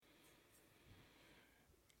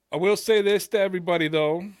I will say this to everybody,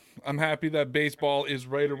 though. I'm happy that baseball is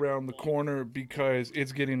right around the corner because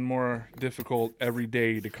it's getting more difficult every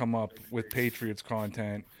day to come up with Patriots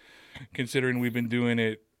content, considering we've been doing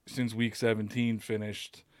it since week 17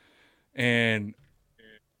 finished. And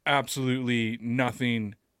absolutely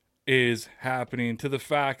nothing is happening to the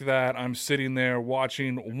fact that I'm sitting there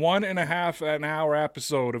watching 1.5 hour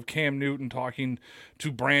episode of Cam Newton talking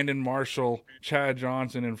to Brandon Marshall, Chad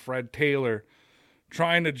Johnson, and Fred Taylor,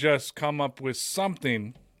 trying to just come up with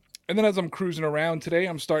something. And then as I'm cruising around today,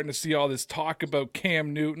 I'm starting to see all this talk about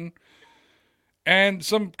Cam Newton and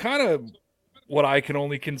some kind of what I can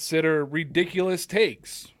only consider ridiculous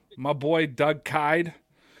takes. My boy Doug Kyde,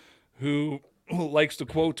 who likes to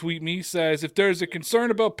quote tweet me, says, if there's a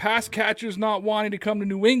concern about pass catchers not wanting to come to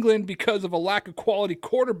New England because of a lack of quality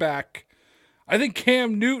quarterback, I think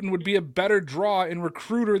Cam Newton would be a better draw and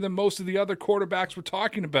recruiter than most of the other quarterbacks we're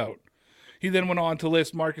talking about. He then went on to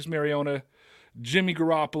list Marcus Mariota, Jimmy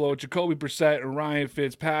Garoppolo, Jacoby Brissett, and Ryan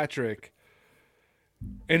Fitzpatrick,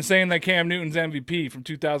 and saying that Cam Newton's MVP from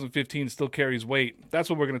 2015 still carries weight. That's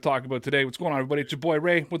what we're going to talk about today. What's going on, everybody? It's your boy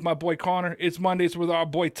Ray with my boy Connor. It's Mondays with our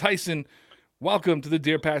boy Tyson. Welcome to the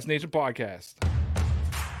Dear Past Nation podcast.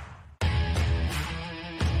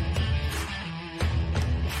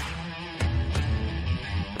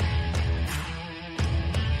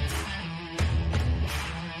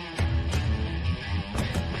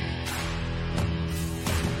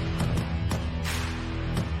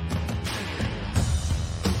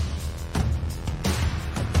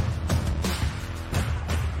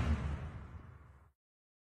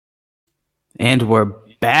 And we're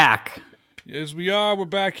back. Yes, we are. We're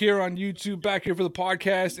back here on YouTube, back here for the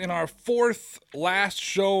podcast in our fourth last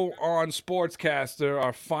show on Sportscaster.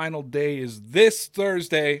 Our final day is this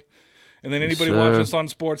Thursday. And then anybody watching us on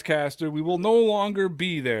Sportscaster, we will no longer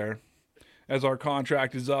be there as our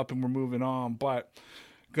contract is up and we're moving on. But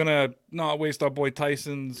gonna not waste our boy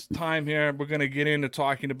Tyson's time here. We're gonna get into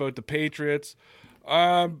talking about the Patriots.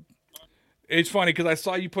 It's funny because I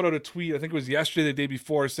saw you put out a tweet, I think it was yesterday, the day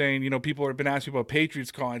before, saying, people have been asking about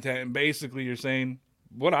Patriots content, and basically you're saying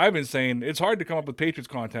what I've been saying. It's hard to come up with Patriots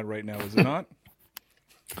content right now, is it not?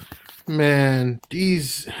 Man,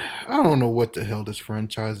 I don't know what the hell this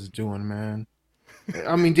franchise is doing, man.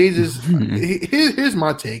 I mean, here's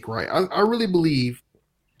my take, right? I really believe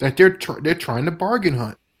that they're trying to bargain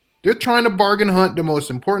hunt. They're trying to bargain hunt the most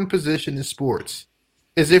important position in sports,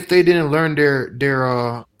 as if they didn't learn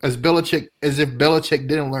as if Belichick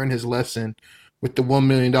didn't learn his lesson with the $1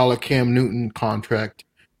 million Cam Newton contract.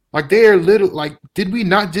 Like, they are did we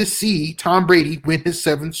not just see Tom Brady win his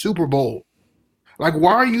 7th Super Bowl? Like,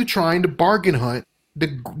 why are you trying to bargain hunt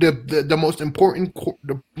the most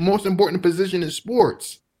important position in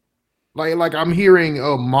sports? Like I'm hearing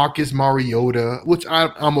Marcus Mariota, which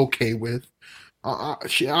I'm okay with.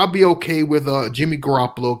 I'll be okay with Jimmy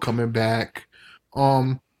Garoppolo coming back.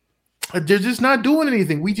 They're just not doing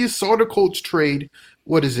anything. We just saw the Colts trade.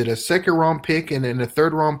 What is it? A 2nd round pick and then a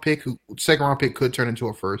 3rd round pick. 2nd round pick could turn into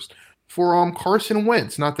a 1st for Carson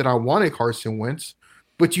Wentz. Not that I wanted Carson Wentz,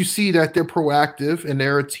 but you see that they're proactive and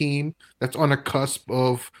they're a team that's on the cusp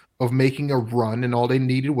of making a run, and all they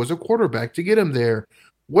needed was a quarterback to get them there.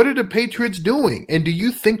 What are the Patriots doing? And do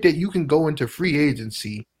you think that you can go into free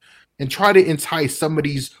agency and try to entice some of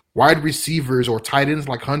these wide receivers or tight ends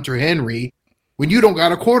like Hunter Henry when you don't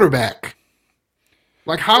got a quarterback?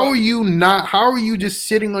 Like, how are you just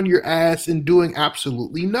sitting on your ass and doing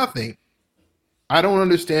absolutely nothing? I don't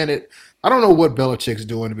understand it. I don't know what Belichick's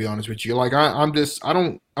doing, to be honest with you. Like, I'm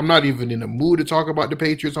not even in the mood to talk about the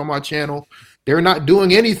Patriots on my channel. They're not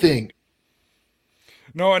doing anything.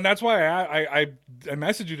 No, and that's why I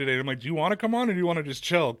messaged you today. I'm like, do you want to come on or do you want to just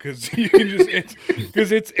chill? Because you can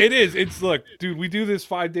just look, dude, we do this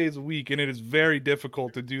 5 days a week, and it is very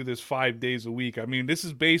difficult to do this 5 days a week. I mean, this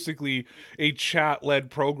is basically a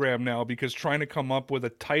chat-led program now, because trying to come up with a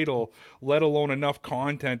title, let alone enough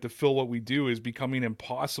content to fill what we do, is becoming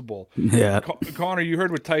impossible. Yeah. Connor, you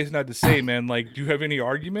heard what Tyson had to say, man. Like, do you have any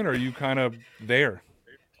argument, or are you kind of there?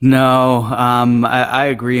 No, I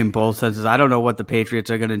agree in both senses. I don't know what the Patriots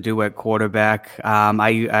are going to do at quarterback.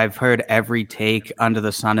 I've heard every take under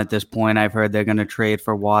the sun at this point. I've heard they're going to trade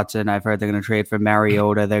for Watson. I've heard they're going to trade for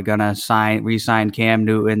Mariota. They're going to re-sign Cam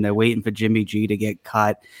Newton. They're waiting for Jimmy G to get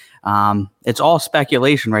cut. It's all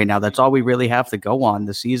speculation right now. That's all we really have to go on.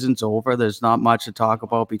 The season's over. There's not much to talk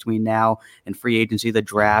about between now and free agency, the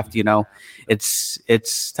draft.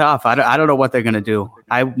 It's tough. I don't know what they're going to do.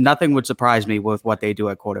 Nothing would surprise me with what they do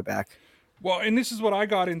at quarterback. Well, and this is what I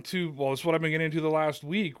got into. Well, it's what I've been getting into the last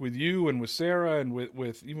week with you and with Sarah and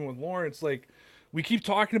with even with Lawrence. Like, we keep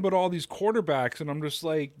talking about all these quarterbacks, and I'm just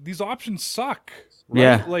like, these options suck, right?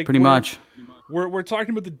 Yeah, Like pretty much. we're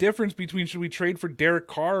talking about the difference between should we trade for Derek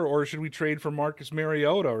Carr or should we trade for Marcus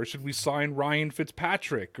Mariota or should we sign Ryan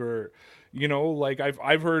Fitzpatrick or like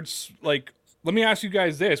I've heard like let me ask you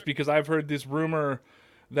guys this because I've heard this rumor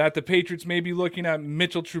that the Patriots may be looking at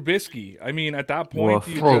Mitchell Trubisky. I mean, at that point,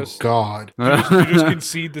 do Woof. you Oh just God. you just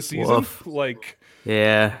concede the season? Woof. Like,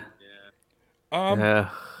 Yeah. um,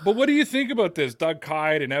 but what do you think about this? Doug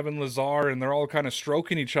Kyde and Evan Lazar, and they're all kind of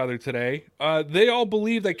stroking each other today. They all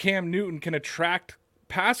believe that Cam Newton can attract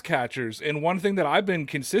pass catchers, and one thing that I've been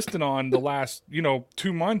consistent on the last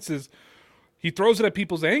 2 months is he throws it at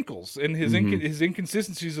people's ankles, and his his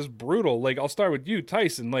inconsistencies is brutal. Like, I'll start with you,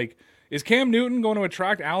 Tyson. Like, is Cam Newton going to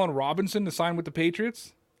attract Allen Robinson to sign with the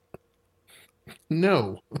Patriots?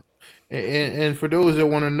 No. And for those that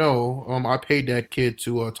want to know, I paid that kid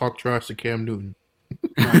to talk trash to Cam Newton.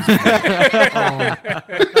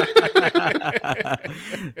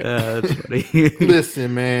 That's funny.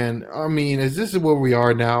 Listen, man. I mean, is this where we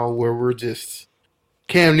are now, where we're just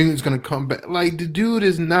Cam Newton's gonna come back? Like the dude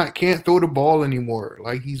can't throw the ball anymore.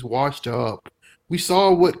 Like he's washed up. We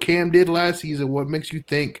saw what Cam did last season. What makes you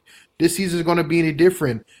think this season is gonna be any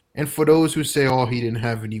different? And for those who say, "Oh, he didn't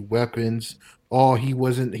have any weapons," "Oh, he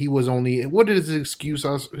wasn't. He was only." What is his excuse?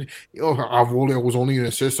 I was only in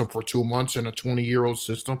a system for 2 months in a 20-year-old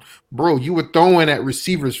system. Bro, you were throwing at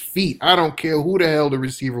receivers' feet. I don't care who the hell the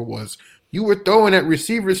receiver was. You were throwing at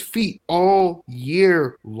receivers' feet all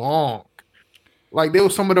year long. Like they were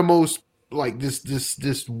some of the most like this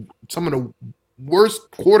some of the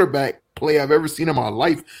worst quarterback play I've ever seen in my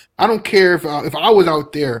life. I don't care if I was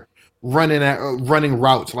out there running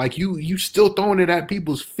routes. Like you still throwing it at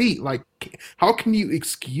people's feet. Like how can you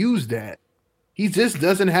excuse that? He just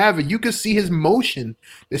doesn't have it. You can see his motion,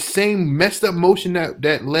 the same messed up motion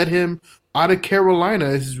that led him out of Carolina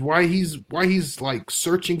is why he's like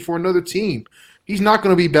searching for another team. He's not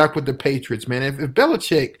going to be back with the Patriots, man. If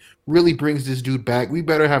Belichick really brings this dude back, we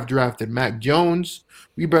better have drafted Mac Jones.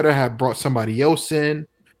 We better have brought somebody else in.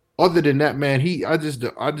 Other than that, man, I just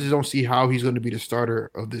don't see how he's going to be the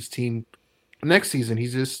starter of this team next season.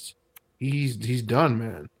 He's done,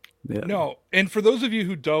 man. Yeah. No, and for those of you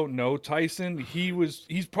who don't know Tyson,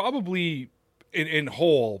 he's probably in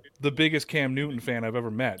whole the biggest Cam Newton fan I've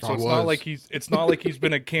ever met. So it's not like he's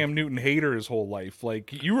been a Cam Newton hater his whole life.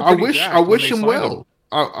 Like you were. I wish him well.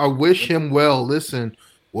 I wish him well. Listen,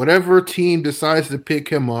 whatever team decides to pick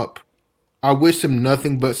him up, I wish him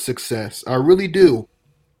nothing but success. I really do.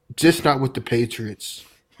 Just not with the Patriots.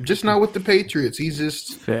 Just not with the Patriots. He's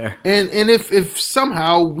just fair. And if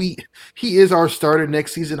somehow he is our starter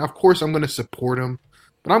next season, of course I'm going to support him.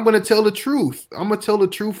 But I'm going to tell the truth. I'm going to tell the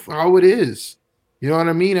truth how it is. You know what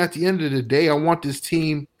I mean? At the end of the day, I want this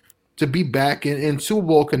team to be back in Super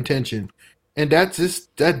Bowl contention. And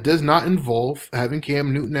that does not involve having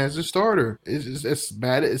Cam Newton as a starter. It's as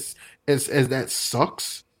bad as that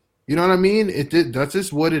sucks. You know what I mean? That's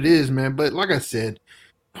just what it is, man. But like I said,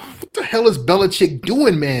 what the hell is Belichick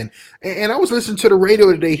doing, man? And I was listening to the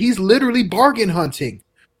radio today. He's literally bargain hunting.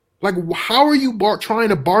 Like, how are you trying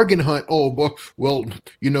to bargain hunt? Oh, well,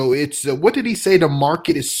 it's what did he say? The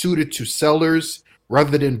market is suited to sellers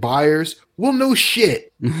rather than buyers. Well, no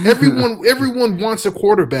shit. Everyone wants a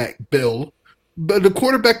quarterback, Bill. But the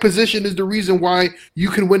quarterback position is the reason why you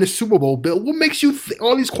can win a Super Bowl, Bill. What makes you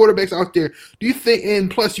all these quarterbacks out there? Do you think? And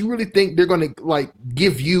plus, you really think they're going to like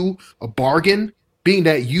give you a bargain? Being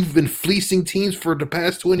that you've been fleecing teams for the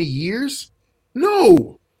past 20 years?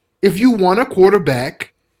 No. If you want a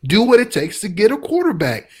quarterback, do what it takes to get a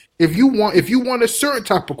quarterback. If you want a certain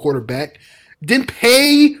type of quarterback, then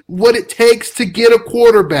pay what it takes to get a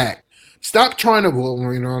quarterback. Stop trying to,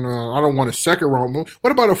 no, I don't want a second round.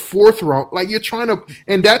 What about a fourth round? Like you're trying to,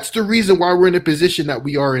 and that's the reason why we're in the position that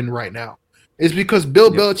we are in right now. Is because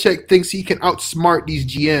Bill Belichick thinks he can outsmart these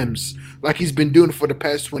GMs like he's been doing for the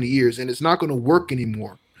past 20 years, and it's not going to work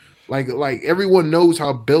anymore. Like everyone knows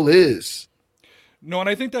how Bill is. No, and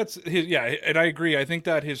I think that's his. Yeah, and I agree. I think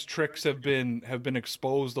that his tricks have been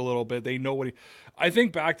exposed a little bit. They know what he. I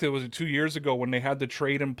think back to was it 2 years ago when they had the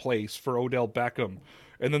trade in place for Odell Beckham,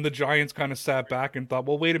 and then the Giants kind of sat back and thought,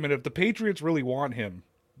 well, wait a minute, if the Patriots really want him,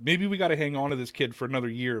 maybe we got to hang on to this kid for another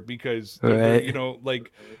year because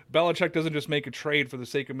like Belichick doesn't just make a trade for the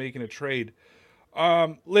sake of making a trade.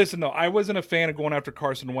 Listen, though, I wasn't a fan of going after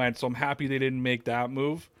Carson Wentz, so I'm happy they didn't make that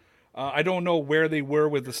move. I don't know where they were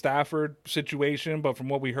with the Stafford situation, but from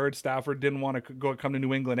what we heard, Stafford didn't want to come to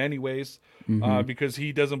New England anyways because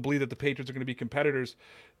he doesn't believe that the Patriots are going to be competitors.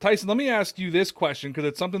 Tyson, let me ask you this question because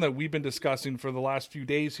it's something that we've been discussing for the last few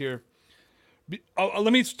days here.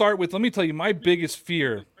 Let me start with. Let me tell you, my biggest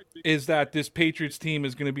fear is that this Patriots team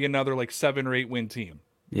is going to be another like 7 or 8 win team,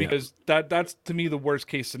 Yeah. because that's to me the worst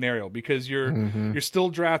case scenario, because Hmm. you're still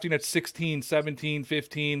drafting at 16, 17,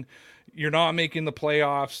 15. You're not making the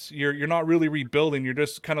playoffs. You're not really rebuilding. You're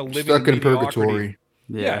just kind of living in Stuck in mediocrity. purgatory.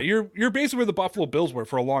 Yeah, Yeah. you're basically where the Buffalo Bills were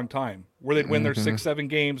for a long time, where they'd win their Hmm. 6, 7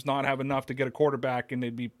 games, not have enough to get a quarterback, and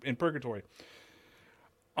they'd be in purgatory.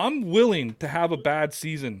 I'm willing to have a bad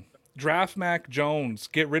season. Draft Mac Jones,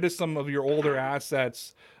 get rid of some of your older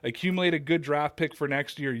assets, accumulate a good draft pick for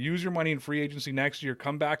next year, use your money in free agency next year,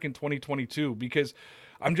 come back in 2022, because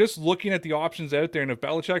I'm just looking at the options out there. And if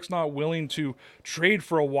Belichick's not willing to trade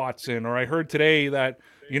for a Watson, or I heard today that,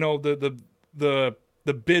 the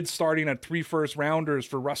the bid starting at 3 first rounders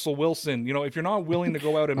for Russell Wilson, if you're not willing to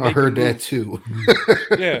go out and I make a heard that move, too.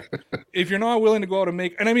 yeah. If you're not willing to go out and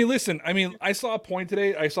make, and I mean, listen, I saw a point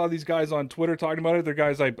today. I saw these guys on Twitter talking about it. They're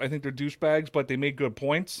guys, I think they're douchebags, but they made good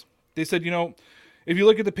points. They said, if you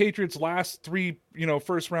look at the Patriots' last three,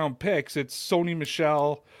 first round picks, it's Sony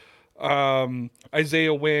Michel,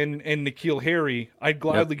 Isaiah Wynn, and N'Keal Harry. I'd Yep.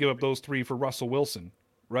 gladly give up those three for Russell Wilson,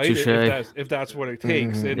 right? If Touche. that's what it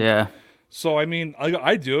takes. Hmm. And Yeah. so, I mean,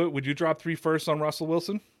 I do it. Would you drop 3 firsts on Russell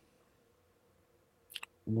Wilson?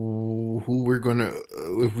 Who we're gonna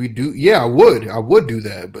if we do? Yeah, I would do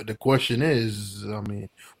that. But the question is, I mean,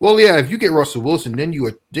 well, yeah, if you get Russell Wilson, then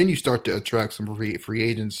you start to attract some free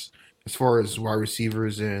agents as far as wide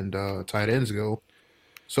receivers and tight ends go.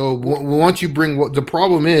 So once you bring, what the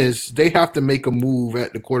problem is, they have to make a move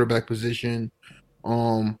at the quarterback position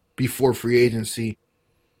before free agency.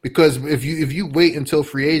 Because if you wait until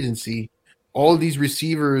free agency, all of these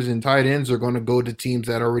receivers and tight ends are going to go to teams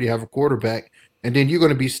that already have a quarterback, and then you're going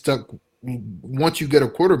to be stuck. Once you get a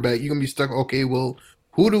quarterback, you're going to be stuck. Okay, well,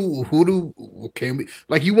 who do okay,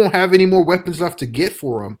 like you won't have any more weapons left to get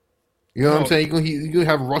for him. You know what I'm No. saying? You're gonna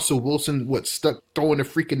have Russell Wilson stuck throwing the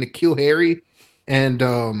freaking N'Keal Harry and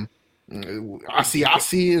Asi.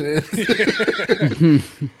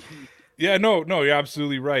 Yeah, no, you're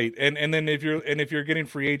absolutely right. And then if you're getting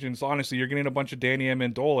free agents, honestly, you're getting a bunch of Danny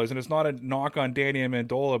Amendolas, and it's not a knock on Danny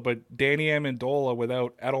Amendola, but Danny Amendola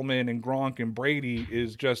without Edelman and Gronk and Brady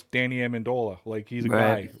is just Danny Amendola. Like, he's a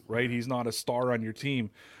Right. guy, right? He's not a star on your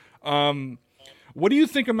team. Um, what do you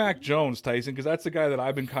think of Mac Jones, Tyson? Because that's the guy that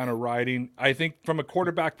I've been kind of riding. I think from a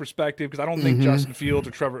quarterback perspective, because I don't think Hmm. Justin Fields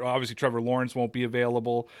or obviously Trevor Lawrence won't be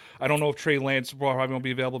available. I don't know if Trey Lance probably won't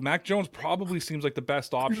be available. Mac Jones probably seems like the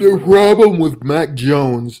best option The for them all. problem with Mac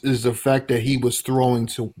Jones is the fact that he was throwing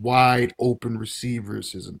to wide open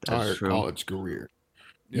receivers his That's entire true. college career.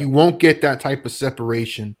 Yeah. You won't get that type of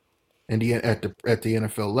separation at the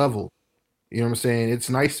NFL level. You know what I'm saying? It's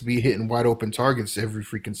nice to be hitting wide open targets every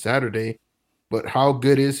freaking Saturday, but how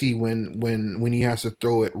good is he when he has to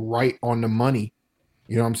throw it right on the money?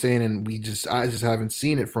 You know what I'm saying? And I just haven't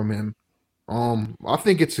seen it from him. I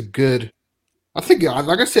think it's a good. I think,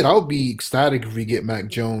 like I said, I would be ecstatic if we get Mac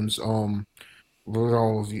Jones.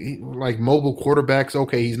 Like mobile quarterbacks.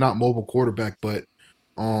 Okay, he's not mobile quarterback, but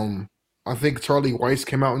um, I think Charlie Weiss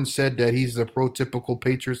came out and said that he's the prototypical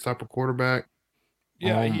Patriots type of quarterback.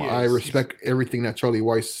 Yeah, he I is. He's respect everything that Charlie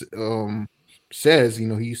Weiss says. You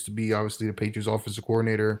know, he used to be obviously the Patriots offensive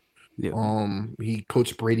coordinator. Yep. He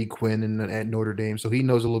coached Brady Quinn at Notre Dame, so he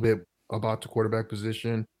knows a little bit about the quarterback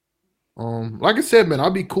position. Like I said, man, I'll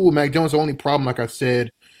be cool with Mac Jones. The only problem, like I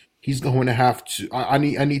said, he's going to have to. I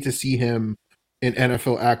need to see him in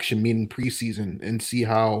NFL action, meaning preseason, and see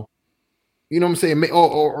how, you know what I'm saying?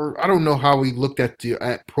 Or I don't know how he looked at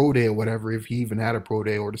pro day or whatever, if he even had a pro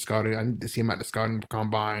day or the scouting. I need to see him at the scouting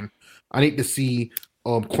combine. I need to see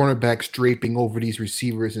cornerbacks draping over these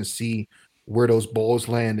receivers and see where those balls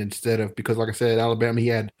land, instead of, because like I said, at Alabama, he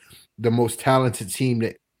had the most talented team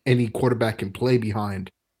that any quarterback can play behind.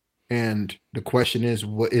 And the question is,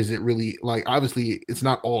 what is it really like? Obviously, it's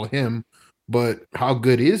not all him, but how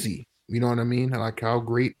good is he? You know what I mean? Like, how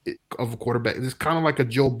great of a quarterback? It's kind of like a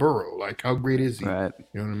Joe Burrow. Like, how great is he? Right.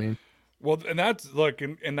 You know what I mean? Well, and that's look,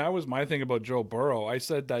 and that was my thing about Joe Burrow. I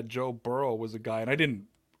said that Joe Burrow was a guy, and I didn't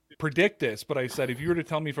predict this, but I said if you were to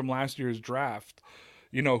tell me from last year's draft,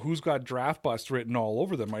 who's got draft bust written all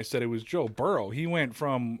over them, I said it was Joe Burrow. He went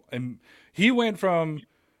from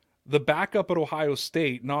the backup at Ohio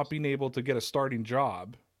State not being able to get a starting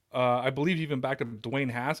job. I believe he even backed up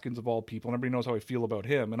Dwayne Haskins of all people, and everybody knows how I feel about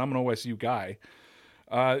him, and I'm an OSU guy.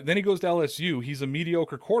 Then he goes to LSU. He's a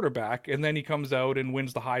mediocre quarterback, and then he comes out and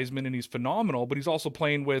wins the Heisman, and he's phenomenal. But he's also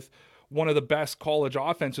playing with one of the best college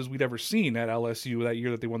offenses we'd ever seen at LSU that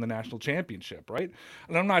year that they won the national championship, right?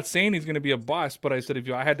 And I'm not saying he's going to be a bust, but I said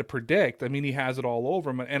I had to predict, I mean, he has it all over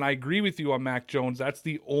him. And I agree with you on Mac Jones. That's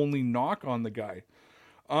the only knock on the guy.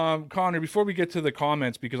 Connor, before we get to the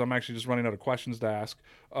comments, because I'm actually just running out of questions to ask,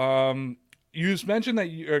 you mentioned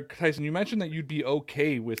that Tyson, you mentioned that you'd be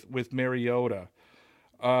okay with Mariota.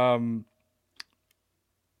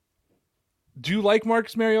 Do you like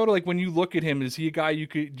Marcus Mariota? Like, when you look at him, is he a guy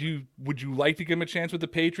would you like to give him a chance with the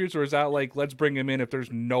Patriots, or is that like, let's bring him in if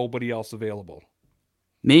there's nobody else available?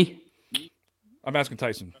 Me? I'm asking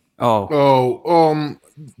Tyson. The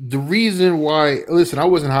reason why, listen, I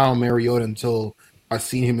wasn't high on Mariota until I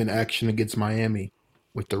seen him in action against Miami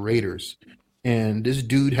with the Raiders. And this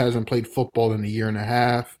dude hasn't played football in a year and a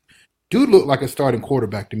half. Dude looked like a starting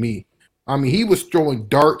quarterback to me. I mean, he was throwing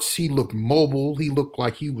darts. He looked mobile. He looked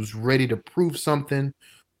like he was ready to prove something.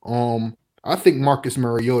 I think Marcus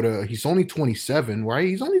Mariota, he's only 27, right?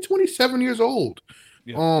 He's only 27 years old.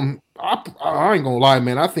 Yeah. I ain't gonna lie,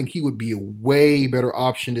 man. I think he would be a way better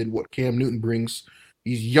option than what Cam Newton brings.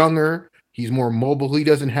 He's younger. He's more mobile. He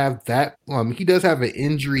doesn't have that. He does have an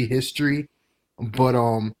injury history, but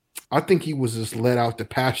I think he was just let out the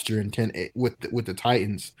pasture with the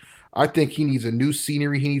Titans. I think he needs a new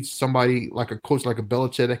scenery. He needs somebody like a coach like a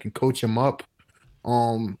Belichick that can coach him up.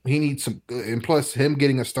 He needs some, and plus him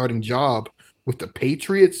getting a starting job with the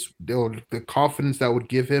Patriots, the confidence that would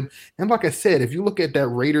give him. And like I said, if you look at that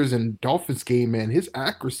Raiders and Dolphins game, man, his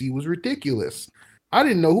accuracy was ridiculous. I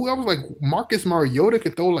didn't know who I was like. Marcus Mariota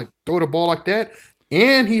could throw the ball like that,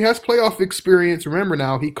 and he has playoff experience. Remember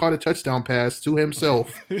now, he caught a touchdown pass to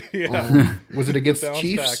himself. Yeah. Was it against the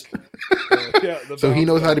Chiefs? So he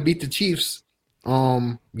knows how to beat the Chiefs.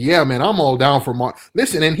 Yeah, man, I'm all down for Mark.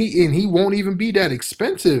 Listen, and he won't even be that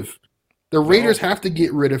expensive. The Raiders have to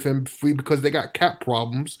get rid of him because they got cap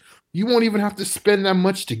problems. You won't even have to spend that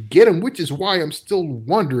much to get him, which is why I'm still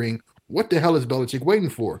wondering what the hell is Belichick waiting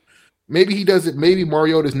for. Maybe he doesn't. Maybe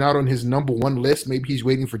Mariota's not on his number one list. Maybe he's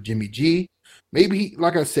waiting for Jimmy G. Maybe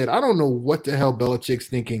like I said, I don't know what the hell Belichick's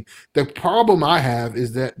thinking. The problem I have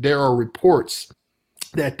is that there are reports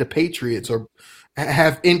that the Patriots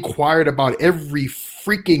have inquired about every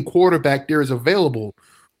freaking quarterback there is available,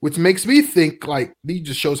 which makes me think like he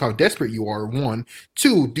just shows how desperate you are. 1,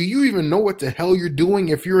 2, do you even know what the hell you're doing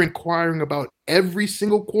if you're inquiring about every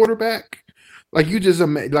single quarterback? Like you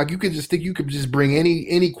could just think you could just bring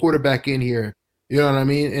any quarterback in here. You know what I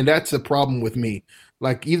mean? And that's a problem with me.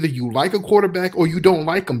 Like either you like a quarterback or you don't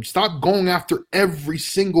like them. Stop going after every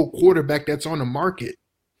single quarterback that's on the market.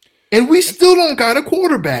 And we still don't got a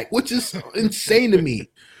quarterback, which is insane to me.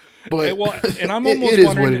 But and I'm almost it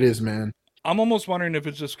is what it is, man. I'm almost wondering if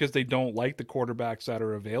it's just because they don't like the quarterbacks that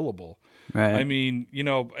are available. Right. I mean,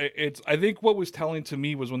 I think what was telling to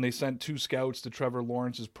me was when they sent 2 scouts to Trevor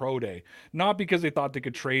Lawrence's pro day, not because they thought they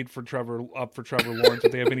could trade for Trevor Lawrence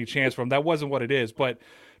if they have any chance for him. That wasn't what it is. But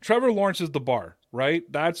Trevor Lawrence is the bar, right?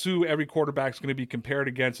 That's who every quarterback's going to be compared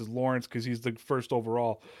against is Lawrence because he's the first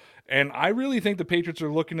overall. And I really think the Patriots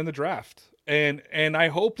are looking in the draft. And I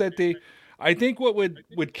hope that I think what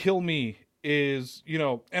would kill me is,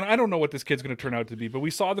 and I don't know what this kid's going to turn out to be, but we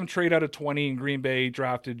saw them trade out of 20 in Green Bay,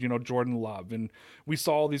 drafted, Jordan Love. And we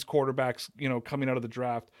saw all these quarterbacks, coming out of the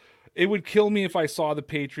draft. It would kill me if I saw the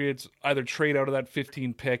Patriots either trade out of that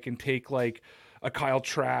 15 pick and take like a Kyle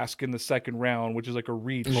Trask in the second round, which is like a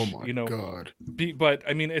reach. Oh my God. But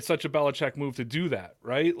I mean, it's such a Belichick move to do that,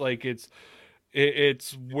 right? Like it's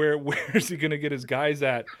where's he going to get his guys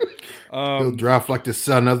at? He'll draft like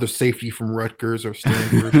another safety from Rutgers or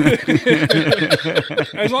Stanford.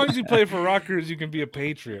 As long as you play for Rutgers, you can be a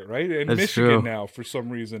Patriot, right? And That's Michigan true. now for some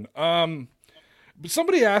reason. But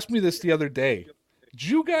somebody asked me this the other day. Do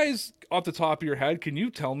you guys, off the top of your head, can you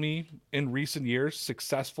tell me in recent years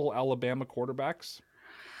successful Alabama quarterbacks?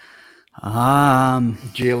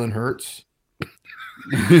 Jalen Hurts.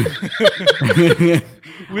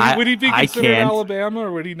 Would he be considered Alabama,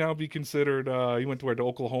 or would he now be considered? He went to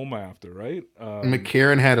Oklahoma after, right?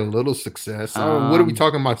 McCarron had a little success. What are we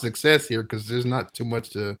talking about success here? Because there's not too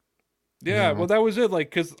much to. Yeah, well, that was it.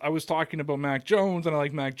 Like, because I was talking about Mac Jones, and I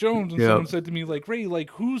like Mac Jones, and someone said to me, like, Ray,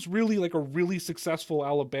 like, who's really like a really successful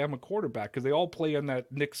Alabama quarterback? Because they all play in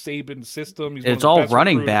that Nick Saban system. It's all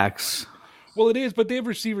running backs. Well, it is, but they have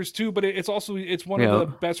receivers too. But it's one of the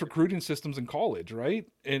best recruiting systems in college, right?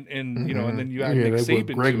 And and then you add Nick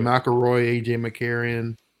Saban, Greg McElroy, AJ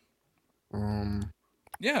McCarron.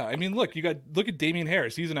 Yeah, I mean, look at Damian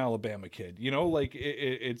Harris. He's an Alabama kid. Like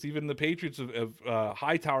it's even the Patriots of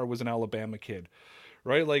Hightower was an Alabama kid,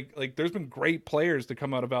 right? Like there's been great players to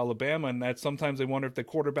come out of Alabama, and that sometimes they wonder if the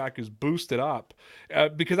quarterback is boosted up,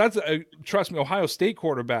 because that's trust me, Ohio State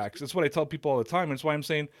quarterbacks. That's what I tell people all the time. And that's why I'm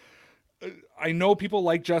saying I know people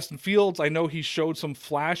like Justin Fields. I know he showed some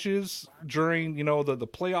flashes during the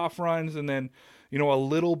playoff runs, and then a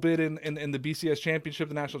little bit in the BCS championship,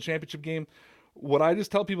 the national championship game. What I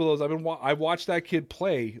just tell people though is I've watched that kid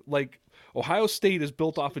play. Like Ohio State is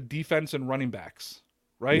built off of defense and running backs,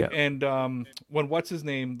 right? Yeah. And when what's his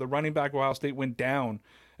name, the running back of Ohio State went down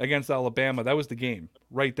against Alabama, that was the game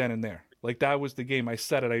right then and there. Like that was the game. I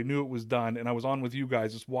said it. I knew it was done, and I was on with you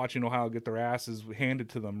guys just watching Ohio get their asses handed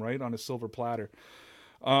to them right on a silver platter.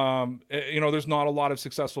 There's not a lot of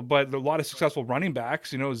successful, but there are a lot of successful running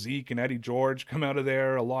backs. Zeke and Eddie George come out of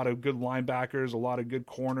there. A lot of good linebackers, a lot of good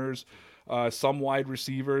corners, some wide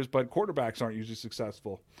receivers, but quarterbacks aren't usually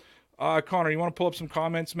successful. Connor, you want to pull up some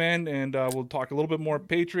comments, man, and we'll talk a little bit more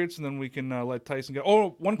Patriots, and then we can let Tyson go.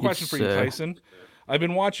 Oh, one question for you, Tyson. I've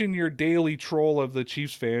been watching your daily troll of the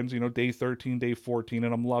Chiefs fans, day 13, day 14,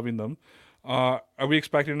 and I'm loving them. Are we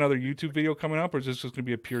expecting another YouTube video coming up, or is this just going to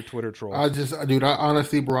be a pure Twitter troll?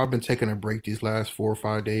 Honestly, bro, I've been taking a break these last 4 or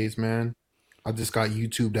 5 days, man. I just got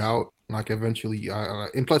YouTubed out. Like eventually,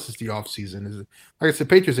 and plus it's the off season. Like I said,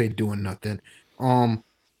 Patriots ain't doing nothing.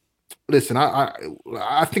 Listen,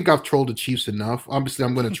 I think I've trolled the Chiefs enough. Obviously,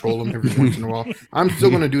 I'm going to troll them every once in a while. I'm still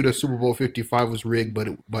going to do the Super Bowl 55 was rigged,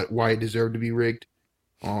 but why it deserved to be rigged.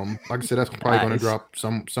 Like I said, that's probably going to drop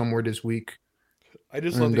somewhere this week. I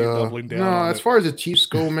just love that you're doubling down. No, as far as the Chiefs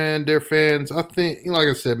go, man, their fans, I think, like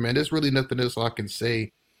I said, man, there's really nothing else I can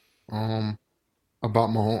say about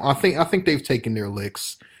Mahomes. I think they've taken their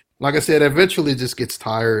licks. Like I said, eventually it just gets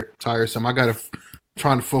tiresome. I got to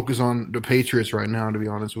trying to focus on the Patriots right now, to be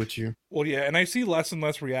honest with you. Well, yeah, and I see less and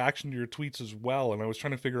less reaction to your tweets as well, and I was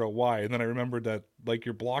trying to figure out why, and then I remembered that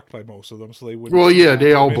you're blocked by most of them, so they wouldn't. Well, yeah,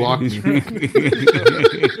 they all blocked me.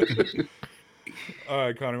 All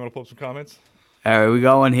right, Connor, you want to pull up some comments? All right, we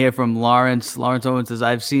go in here from Lawrence. Lawrence Owen says,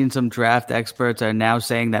 I've seen some draft experts are now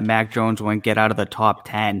saying that Mac Jones won't get out of the top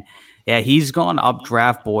 10. Yeah, he's gone up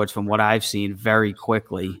draft boards from what I've seen very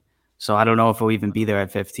quickly, so I don't know if he'll even be there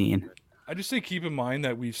at 15. I just say keep in mind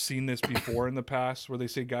that we've seen this before in the past where they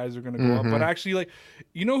say guys are going to go up. But actually,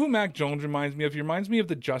 who Mac Jones reminds me of? He reminds me of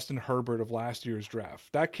the Justin Herbert of last year's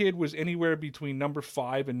draft. That kid was anywhere between number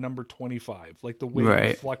 5 and number 25. Like the way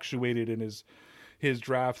he fluctuated in his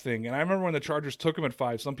draft thing. And I remember when the Chargers took him at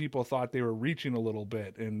 5, some people thought they were reaching a little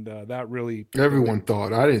bit. And that really... Everyone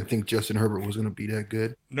thought. I didn't think Justin Herbert was going to be that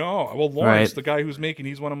good. No. Well, Lawrence, the guy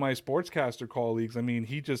he's one of my sportscaster colleagues. I mean,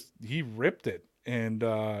 he ripped it. And,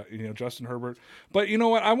 Justin Herbert. But you know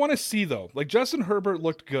what? I want to see, though. Like, Justin Herbert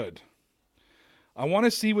looked good. I want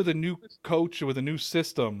to see with a new coach or with a new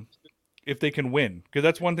system if they can win. Because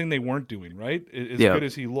that's one thing they weren't doing, right? As good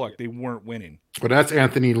as he looked, they weren't winning. But that's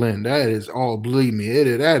Anthony Lynn. That is all, believe me,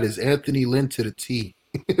 that is Anthony Lynn to the T.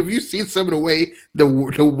 Have you seen some of the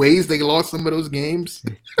ways they lost some of those games?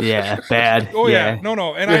 Yeah, bad. Oh yeah,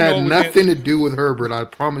 no, and it had nothing to do with Herbert. I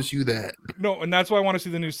promise you that. No, and that's why I want to see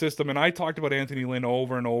the new system. And I talked about Anthony Lynn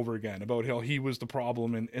over and over again about how he was the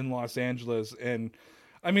problem in Los Angeles. And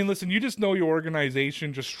I mean, listen, you just know your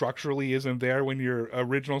organization just structurally isn't there when your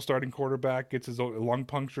original starting quarterback gets his lung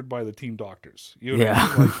punctured by the team doctors. You know what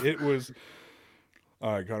I mean? Like, it was.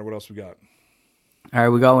 All right, Connor, what else we got? All right,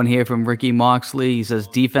 we go in here from Ricky Moxley. He says,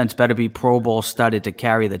 defense better be Pro Bowl studded to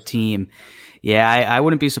carry the team. Yeah, I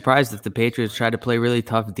wouldn't be surprised if the Patriots try to play really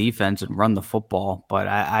tough defense and run the football, but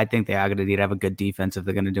I think they are going to need to have a good defense if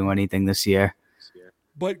they're going to do anything this year.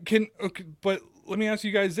 But let me ask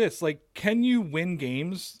you guys this. Like, can you win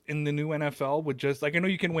games in the new NFL with just, like, I know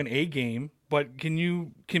you can win a game, but can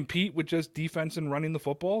you compete with just defense and running the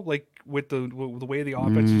football? Like, with the way the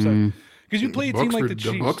offense is set? Because you play a team like the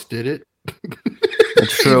Chiefs. The Bucs did it.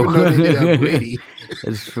 It's true. Even though they did have Brady.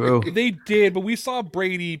 It's true. They did, but we saw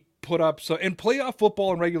Brady put up and playoff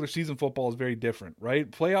football and regular season football is very different, right?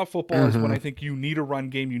 Playoff football is when I think you need a run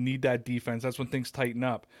game, you need that defense. That's when things tighten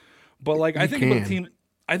up. But like I think about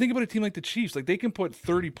a team like the Chiefs, like they can put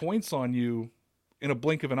 30 points on you in a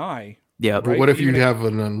blink of an eye. Yeah. Right? But what if you have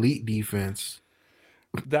an elite defense?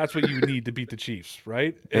 That's what you would need to beat the Chiefs,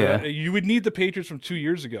 right? Yeah. You would need the Patriots from 2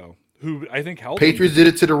 years ago, who I think helped. Patriots did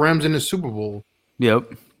it to the Rams in the Super Bowl.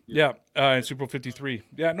 Yep. Yeah, in Super Bowl 53.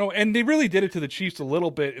 Yeah, no, and they really did it to the Chiefs a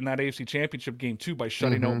little bit in that AFC Championship game, too, by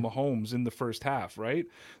shutting out Mahomes in the first half, right?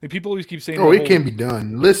 Like, people always keep saying... Oh, it can be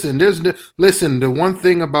done. Listen, the one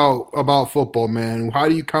thing about football, man, how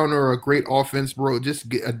do you counter a great offense, bro? Just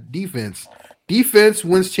get a defense. Defense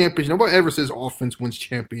wins championships. Nobody ever says offense wins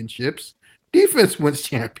championships. Defense wins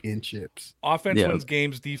championships. Offense wins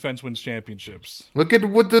games. Defense wins championships. Look at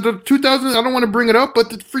what the 2000. I don't want to bring it up, but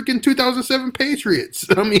the freaking 2007 Patriots.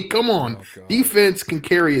 I mean, come on. Defense can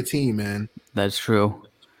carry a team, man. That's true.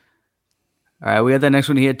 All right, we have the next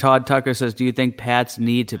one here. Todd Tucker says, do you think Pats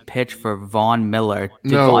need to pitch for Von Miller?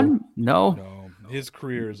 No. No. His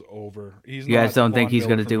career is over. You guys don't think he's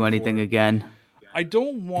going to do anything again? I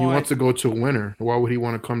don't want... He wants to go to a winner. Why would he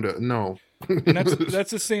want to come to... No. And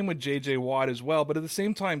that's the same with J.J. Watt as well. But at the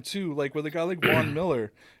same time, too, like with a guy like Von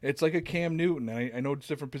Miller, it's like a Cam Newton. I know it's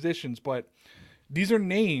different positions, but these are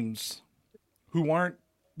names who aren't...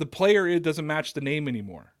 The player, it doesn't match the name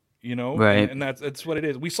anymore. You know, right? And that's what it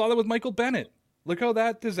is. We saw that with Michael Bennett. Look how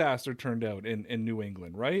that disaster turned out in New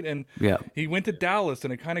England, right? And he went to Dallas,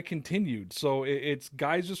 and it kind of continued. So it's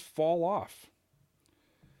guys just fall off.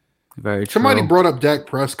 Very true. Somebody brought up Dak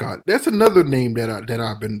Prescott. That's another name that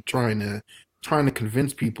I've been trying to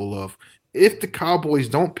convince people of. If the Cowboys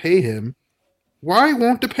don't pay him, why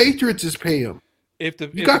won't the Patriots just pay him? You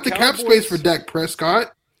got the cap space for Dak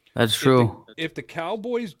Prescott. That's true. If the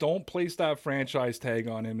Cowboys don't place that franchise tag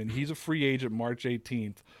on him and he's a free agent March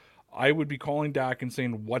 18th, I would be calling Dak and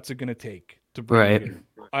saying, what's it going to take to bring him here?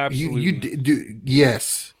 Absolutely.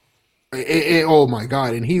 Yes. Oh, my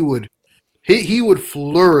God. And he would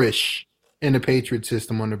flourish in the Patriot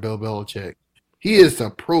system under Bill Belichick. He is a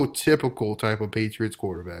prototypical type of Patriots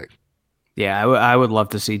quarterback. Yeah, I would love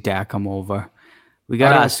to see Dak come over. I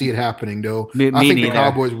don't see it happening, though. I think the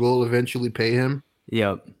Cowboys will eventually pay him.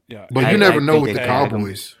 Yep. Yeah. But you never know with the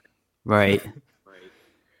Cowboys. Right.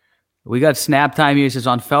 We got snap time here. It says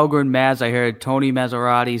on Felger and Maz, I heard Tony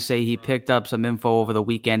Maserati say he picked up some info over the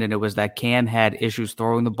weekend, and it was that Cam had issues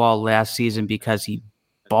throwing the ball last season because he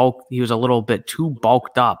was a little bit too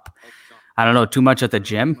bulked up. I don't know, too much at the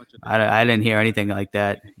gym. I didn't hear anything like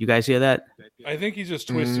that. You guys hear that? I think he's just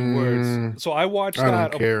twisting words. So I watched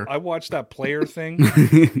I watched that player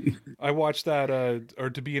thing. I watched that, or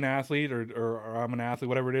to be an athlete, or I'm an athlete,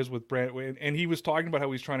 whatever it is, with Brent. And he was talking about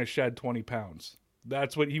how he's trying to shed 20 pounds.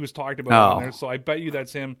 That's what he was talking about on there. So I bet you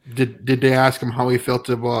that's him. Did they ask him how he felt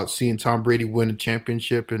about seeing Tom Brady win a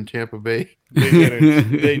championship in Tampa Bay?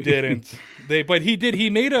 They didn't. But he did. He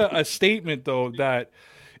made a statement, though, that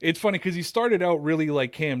it's funny because he started out really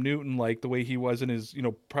like Cam Newton, like the way he was in his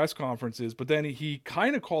press conferences. But then he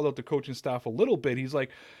kind of called out the coaching staff a little bit. He's like,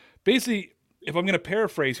 basically, if I'm going to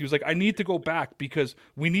paraphrase, he was like, I need to go back because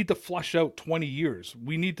we need to flush out 20 years.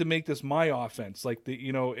 We need to make this my offense. Like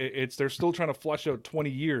they're still trying to flush out 20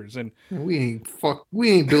 years, and we ain't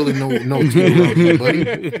building no team around here,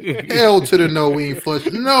 buddy. Hell to the no, we ain't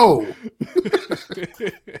flushing. No.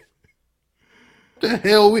 The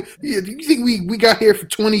hell you think we got here for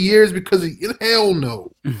 20 years because of hell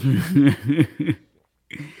no.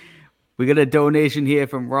 We got a donation here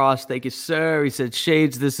from Ross. Thank you, sir. He said,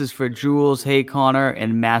 Shades, this is for Jules. Hey, Connor,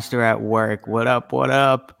 and Master at Work. What up? What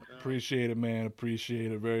up? Appreciate it, man.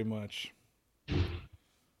 Appreciate it very much.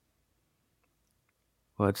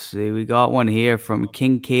 Let's see. We got one here from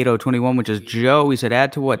King Cato 21, which is Joe. He said,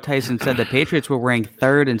 add to what Tyson said, the Patriots were ranked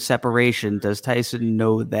third in separation. Does Tyson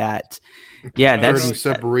know that? Yeah, that's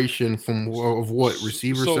separation of what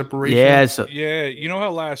receiver separation. Yeah, you know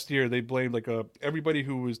how last year they blamed everybody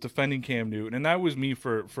who was defending Cam Newton, and that was me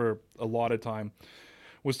for a lot of time,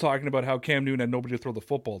 was talking about how Cam Newton had nobody to throw the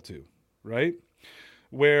football to, right?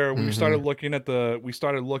 Where we started looking at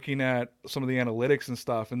some of the analytics and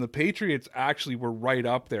stuff, and the Patriots actually were right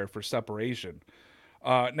up there for separation.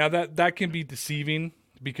 Now that can be deceiving,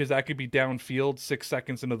 because that could be downfield 6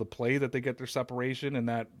 seconds into the play that they get their separation, and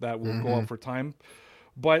that will go up for time.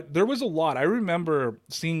 But there was a lot. I remember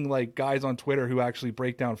seeing guys on Twitter who actually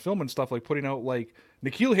break down film and stuff, putting out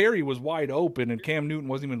N'Keal Harry was wide open and Cam Newton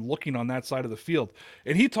wasn't even looking on that side of the field.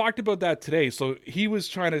 And he talked about that today. So he was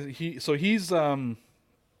trying to he's and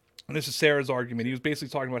this is Sarah's argument. He was basically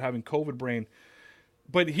talking about having COVID brain.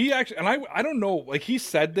 But he actually, and I don't know, he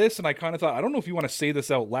said this, and I kind of thought, I don't know if you want to say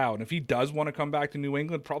this out loud. And if he does want to come back to New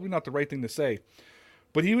England, probably not the right thing to say.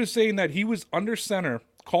 But he was saying that he was under center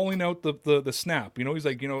calling out the snap. He's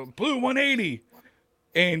like, blue 180.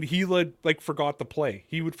 And he forgot the play.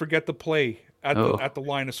 He would forget the play at the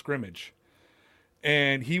line of scrimmage.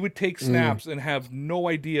 And he would take snaps and have no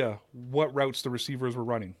idea what routes the receivers were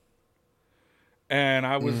running. And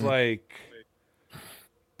I was like...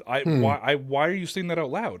 Why are you saying that out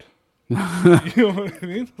loud? You know what I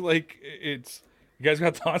mean? You guys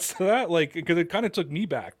got thoughts to that? Because it kind of took me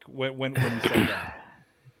back when you said that.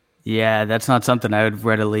 Yeah, that's not something I would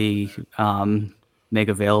readily make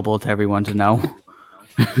available to everyone to know.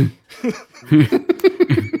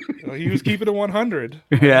 He was keeping it 100.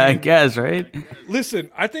 Yeah, I guess, right? Listen,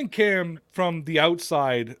 I think Cam, from the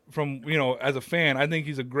outside, as a fan, I think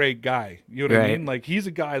he's a great guy. You know what I Right. mean? Like, he's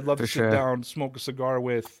a guy I'd love For to sit sure. down, smoke a cigar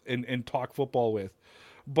with, and talk football with.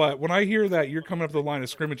 But when I hear that you're coming up the line of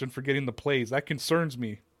scrimmage and forgetting the plays, that concerns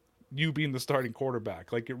me. You being the starting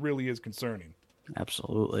quarterback, like, it really is concerning.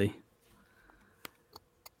 Absolutely.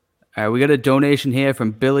 All right, we got a donation here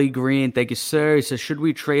from Billy Green. Thank you, sir. He says, should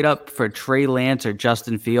we trade up for Trey Lance or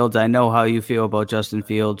Justin Fields? I know how you feel about Justin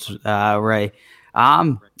Fields, Ray.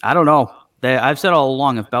 I don't know. I've said all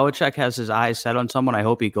along, if Belichick has his eyes set on someone, I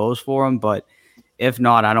hope he goes for him. But if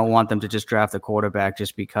not, I don't want them to just draft a quarterback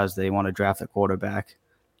just because they want to draft a quarterback.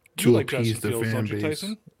 You like Justin Fields, don't you,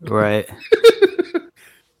 Tyson? Right.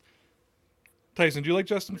 Tyson, do you like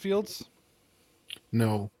Justin Fields?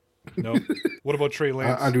 No. No. What about Trey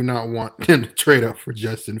Lance? I do not want him to trade up for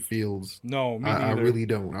Justin Fields. No, me neither. I really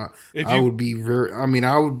don't. I would be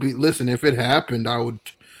listen, if it happened, I would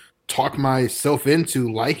talk myself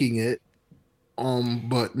into liking it.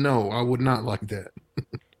 But no, I would not like that.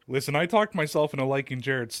 Listen, I talked myself into liking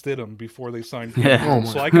Jarrett Stidham before they signed him. Yeah.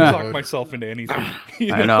 So I can talk myself into anything.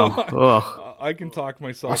 I know. Ugh. I can talk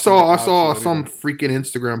myself. I saw some freaking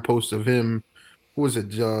Instagram post of him. Who was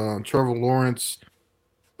it? Trevor Lawrence.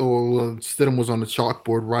 Or Stidham was on the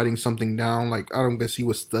chalkboard writing something down. Like, I don't guess he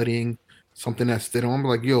was studying something at Stidham. I'm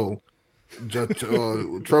like, yo,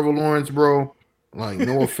 Trevor Lawrence, bro. Like,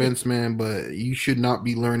 no offense, man, but you should not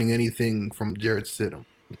be learning anything from Jarrett Stidham.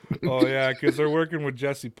 Oh yeah, because they're working with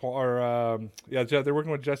Jesse Palmer. They're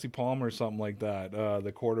working with Jesse Palmer or something like that.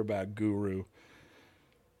 The quarterback guru.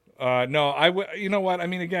 No, you know what? I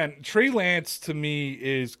mean, again, Trey Lance to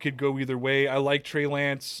me could go either way. I like Trey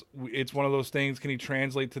Lance. It's one of those things. Can he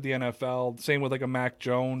translate to the NFL? Same with like a Mac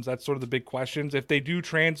Jones. That's sort of the big questions. If they do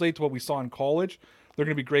translate to what we saw in college, they're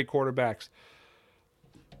going to be great quarterbacks.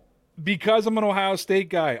 Because I'm an Ohio State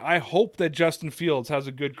guy, I hope that Justin Fields has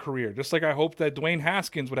a good career. Just like I hope that Dwayne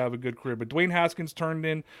Haskins would have a good career. But Dwayne Haskins turned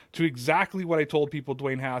into exactly what I told people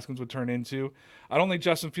Dwayne Haskins would turn into. I don't think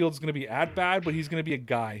Justin Fields is going to be at bad, but he's going to be a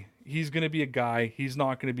guy. He's going to be a guy. He's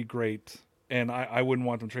not going to be great. And I wouldn't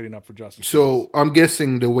want them trading up for Justin Fields. So I'm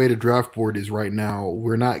guessing the way the draft board is right now,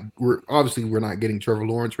 we're not getting Trevor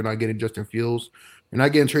Lawrence. We're not getting Justin Fields. We're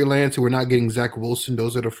not getting Trey Lance. And we're not getting Zach Wilson.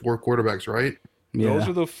 Those are the 4 quarterbacks, right? Yeah. Those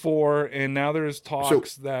are the 4, and now there's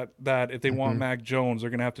talks that if they want Mac Jones, they're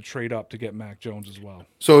going to have to trade up to get Mac Jones as well.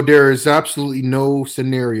 So there is absolutely no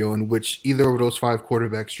scenario in which either of those 5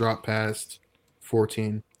 quarterbacks drop past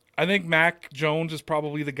 14. I think Mac Jones is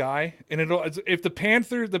probably the guy, and if the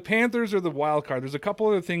Panthers are the wild card. There's a couple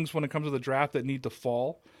other things when it comes to the draft that need to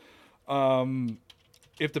fall.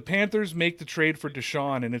 If the Panthers make the trade for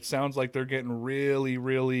Deshaun, and it sounds like they're getting really,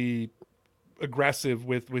 really aggressive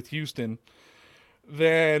with Houston,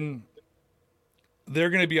 then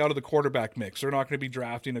they're going to be out of the quarterback mix. They're not going to be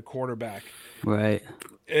drafting a quarterback. Right.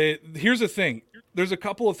 Here's the thing. There's a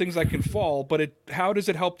couple of things that can fall, but how does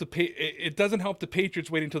it help it doesn't help the Patriots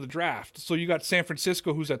waiting until the draft. So you got San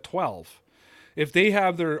Francisco, who's at 12. If they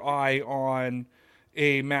have their eye on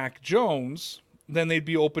a Mac Jones, then they'd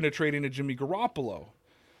be open to trading to Jimmy Garoppolo.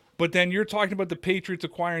 But then you're talking about the Patriots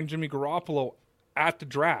acquiring Jimmy Garoppolo at the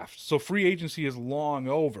draft. So free agency is long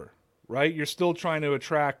over. Right? You're still trying to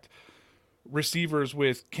attract receivers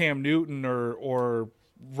with Cam Newton or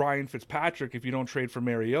Ryan Fitzpatrick if you don't trade for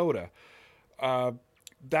Mariota.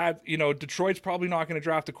 Detroit's probably not going to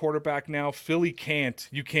draft a quarterback now. Philly can't.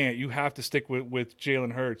 You can't. You have to stick with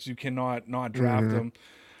Jalen Hurts. You cannot not draft him.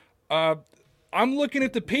 I'm looking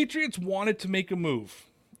at the Patriots wanted to make a move.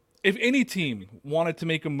 If any team wanted to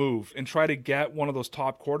make a move and try to get one of those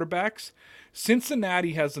top quarterbacks,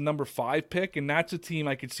 Cincinnati has the number 5 pick, and that's a team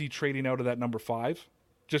I could see trading out of that number 5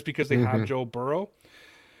 just because they have Joe Burrow.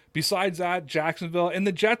 Besides that, Jacksonville and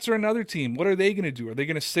the Jets are another team. What are they going to do? Are they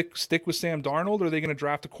going to stick with Sam Darnold, or are they going to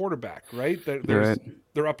draft a quarterback, right?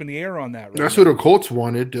 They're up in the air on that. Right That's now. what the Colts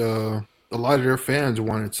wanted. A lot of their fans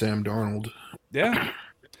wanted Sam Darnold. Yeah.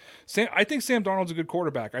 I think Sam Darnold's a good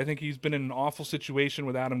quarterback. I think he's been in an awful situation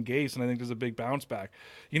with Adam Gase, and I think there's a big bounce back.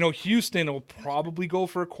 Houston will probably go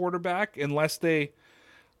for a quarterback unless they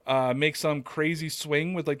make some crazy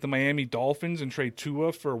swing with like the Miami Dolphins and trade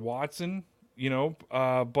Tua for Watson.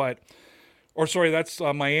 That's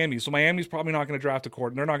Miami. So Miami's probably not going to draft a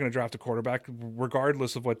quarterback. They're not going to draft a quarterback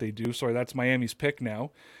regardless of what they do. Sorry, that's Miami's pick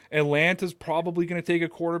now. Atlanta's probably going to take a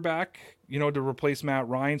quarterback, to replace Matt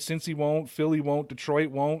Ryan. Cincy won't, Philly won't,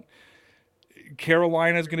 Detroit won't.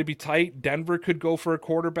 Carolina is going to be tight. Denver could go for a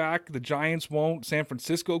quarterback. The Giants won't. San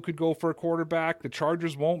Francisco could go for a quarterback. The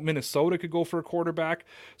Chargers won't. Minnesota could go for a quarterback.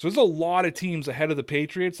 So there's a lot of teams ahead of the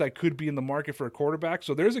Patriots that could be in the market for a quarterback.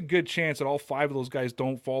 So there's a good chance that all 5 of those guys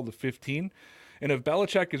don't fall to 15. And if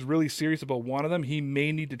Belichick is really serious about one of them, he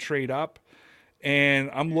may need to trade up. And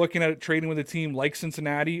I'm looking at trading with a team like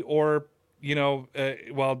Cincinnati or,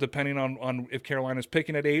 depending on if Carolina's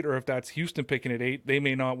picking at 8 or if that's Houston picking at 8, they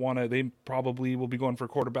may not want to. They probably will be going for a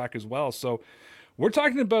quarterback as well. So we're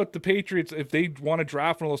talking about the Patriots, if they want to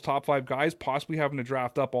draft one of those top 5 guys, possibly having to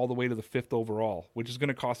draft up all the way to the 5th overall, which is going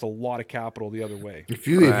to cost a lot of capital the other way. If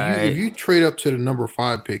you trade up to the number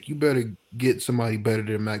 5 pick, you better get somebody better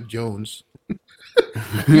than Mac Jones.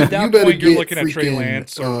 At that point, you're looking at Trey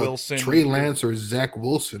Lance or Wilson. Trey Lance or Zach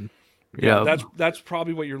Wilson. Yeah, that's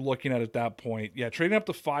probably what you're looking at that point. Yeah, trading up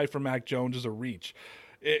to 5 for Mac Jones is a reach.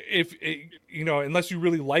 If unless you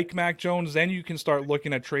really like Mac Jones, then you can start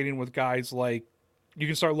looking at trading with guys like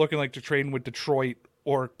to trading with Detroit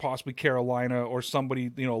or possibly Carolina or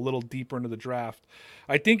somebody a little deeper into the draft.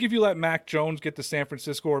 I think if you let Mac Jones get to San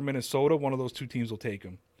Francisco or Minnesota, one of those 2 teams will take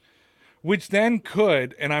him. Which then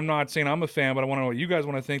could, and I'm not saying I'm a fan, but I want to know what you guys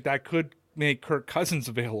want to think, that could make Kirk Cousins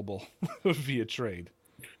available via trade.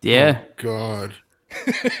 Yeah. Oh, God.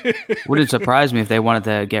 Wouldn't surprise me if they wanted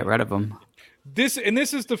to get rid of him. This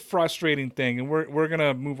is the frustrating thing, and we're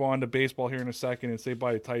gonna move on to baseball here in a second and say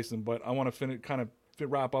bye to Tyson, but I want to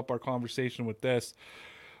wrap up our conversation with this.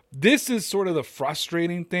 This is sort of the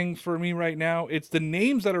frustrating thing for me right now. It's the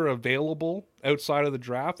names that are available outside of the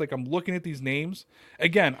draft. Like, I'm looking at these names.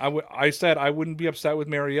 Again, I said I wouldn't be upset with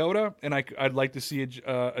Mariota, and I'd like to see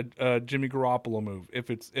a Jimmy Garoppolo move.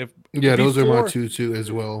 Those are my 2 too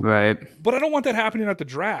as well. Right. But I don't want that happening at the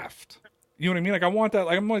draft. You know what I mean? Like, I want that.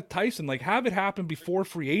 Like, I'm like Tyson. Like, have it happen before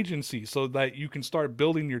free agency so that you can start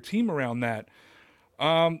building your team around that.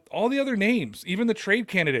 All the other names, even the trade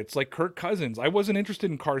candidates like Kirk Cousins, I wasn't interested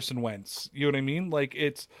in Carson Wentz. You know what I mean? Like,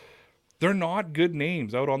 they're not good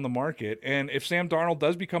names out on the market. And if Sam Darnold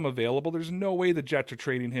does become available, there's no way the Jets are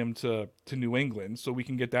trading him to New England. So we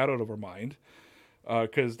can get that out of our mind.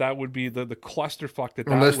 Because that would be the clusterfuck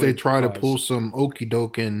unless they try to pull some okey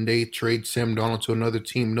doke and they trade Sam Darnold to another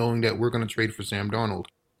team, knowing that we're going to trade for Sam Darnold.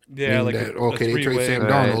 Yeah, like they trade Sam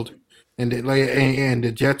Darnold. And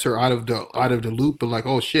the Jets are out of the loop, and like,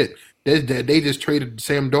 oh shit, they just traded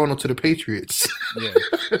Sam Darnold to the Patriots. Yeah,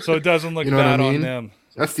 so it doesn't look bad on them.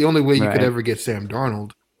 That's the only way you could ever get Sam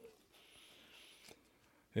Darnold.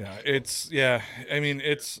 Yeah, it's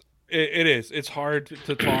hard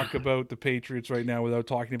to talk about the Patriots right now without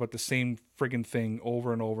talking about the same friggin' thing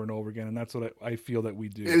over and over and over again, and that's what I feel that we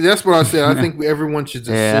do. That's what I said. I think everyone should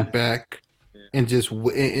just sit back and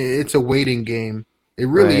it's a waiting game. It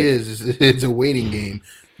really is. It's a waiting game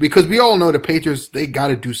because we all know the Patriots, they got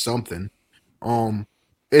to do something.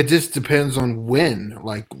 It just depends on when.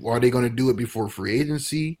 Like, are they going to do it before free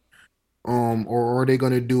agency? Or are they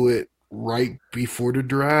going to do it right before the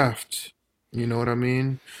draft? You know what I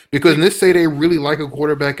mean? Because let's say they really like a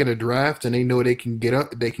quarterback in the draft and they know they can get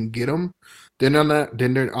them. Then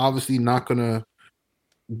they're obviously not going to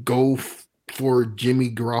go for Jimmy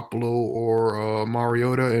Garoppolo or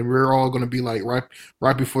Mariota, and we're all going to be like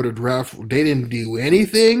right before the draft, they didn't do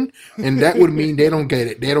anything, and that would mean they don't get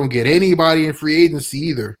it. They don't get anybody in free agency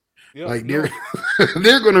either. Yeah, like they're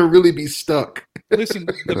going to really be stuck. Listen,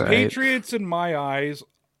 the Patriots, in my eyes,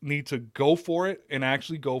 need to go for it and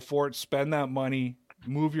actually go for it. Spend that money,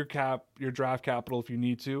 move your draft capital if you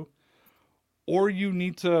need to. Or you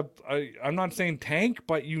need to, I'm not saying tank,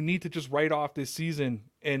 but you need to just write off this season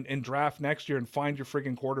and draft next year and find your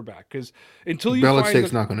friggin' quarterback. Because until you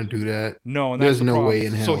Belichick's not going to do that. No, and there's no way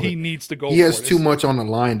in hell. So he needs to go He has too much on the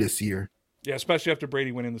line this year. Yeah, especially after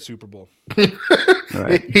Brady winning the Super Bowl.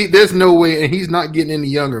 There's no way, and he's not getting any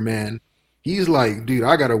younger, man. He's like, dude,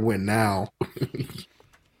 I got to win now.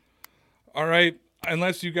 All right.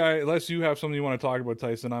 Unless you have something you want to talk about,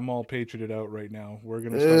 Tyson, I'm all Patrioted out right now. We're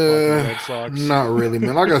gonna start talking Red Sox. Not really,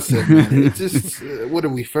 man. Like I said, man, it's just what are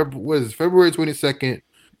we? What is it, February 22nd?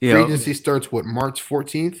 Free agency starts March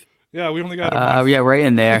 14th. Yeah, we only got. Right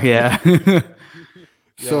in there. Yeah.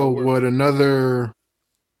 So another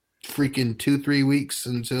freaking 2-3 weeks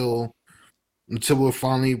until we'll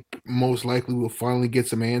finally, most likely, we'll finally get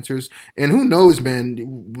some answers. And who knows,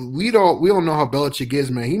 man? We don't know how Belichick is,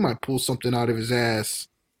 man. He might pull something out of his ass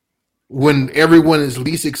when everyone is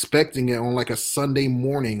least expecting it on like a Sunday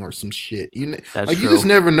morning or some shit. You just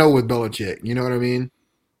never know with Belichick. You know what I mean?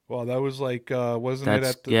 Well, that was like, wasn't it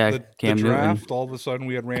at the draft? Newton. All of a sudden,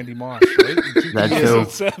 we had Randy Moss, right?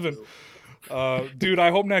 That's true. Dude,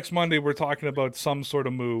 I hope next Monday we're talking about some sort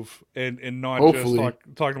of move and not Hopefully.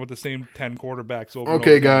 just talking about the same 10 quarterbacks over and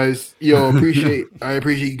Okay, over again. guys. I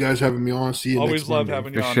appreciate you guys having me on. See you Always next love Monday.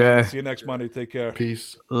 having you For on, sure. man. See you next Monday. Take care.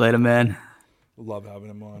 Peace. Later, man. Love having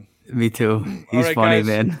him on. Me too. All He's right, funny, guys.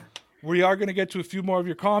 man. We are going to get to a few more of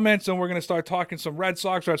your comments, and we're going to start talking some Red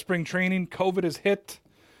Sox. We're at spring training. COVID has hit,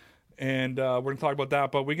 and we're going to talk about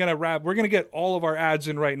that. But we're going to wrap. We're going to get all of our ads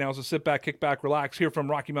in right now. So sit back, kick back, relax. Here from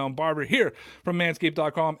Rocky Mountain Barber. Here from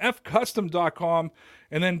Manscaped.com, fcustom.com,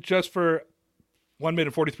 and then just for 1 minute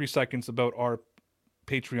and 43 seconds about our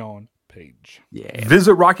Patreon page. Yeah.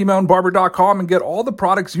 Visit RockyMountainBarber.com and get all the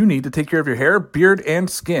products you need to take care of your hair, beard, and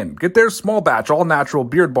skin. Get their small batch, all natural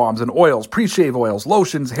beard balms and oils, pre-shave oils,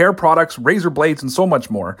 lotions, hair products, razor blades, and so much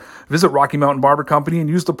more. Visit Rocky Mountain Barber Company and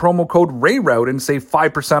use the promo code RAYROUTE and save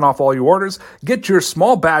 5% off all your orders. Get your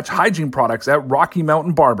small batch hygiene products at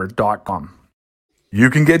RockyMountainBarber.com. You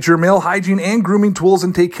can get your male hygiene and grooming tools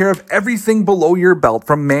and take care of everything below your belt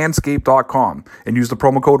from Manscaped.com. And use the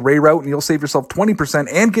promo code RAYROUTE and you'll save yourself 20%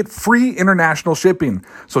 and get free international shipping.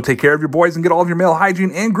 So take care of your boys and get all of your male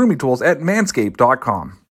hygiene and grooming tools at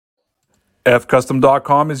Manscaped.com.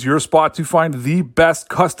 fcustom.com is your spot to find the best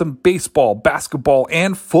custom baseball, basketball,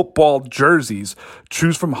 and football jerseys.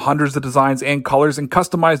 Choose from hundreds of designs and colors and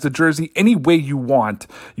customize the jersey any way you want.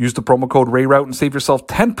 Use the promo code RAYROUTE and save yourself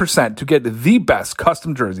 10% to get the best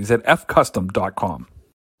custom jerseys at fcustom.com.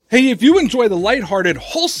 Hey, if you enjoy the lighthearted,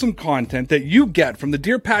 wholesome content that you get from the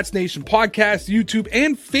Dear Pats Nation podcast, YouTube,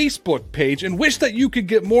 and Facebook page and wish that you could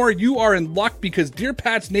get more, you are in luck because Dear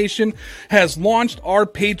Pats Nation has launched our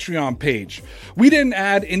Patreon page. We didn't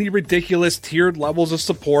add any ridiculous tiered levels of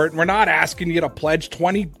support. We're not asking you to pledge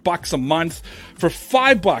 $20 a month. For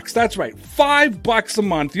 $5, that's right, $5 a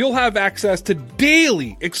month, you'll have access to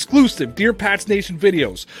daily exclusive Dear Pats Nation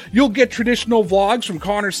videos. You'll get traditional vlogs from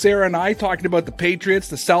Connor, Sarah, and I talking about the Patriots,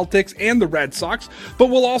 the Celtics, and the Red Sox, but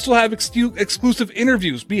we'll also have exclusive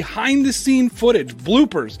interviews, behind-the-scene footage,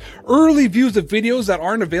 bloopers, early views of videos that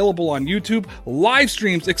aren't available on YouTube, live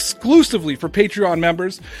streams exclusively for Patreon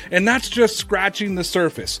members, and that's just scratching the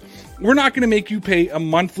surface. We're not going to make you pay a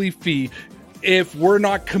monthly fee if we're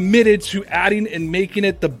not committed to adding and making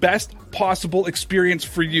it the best possible experience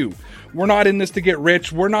for you. We're not in this to get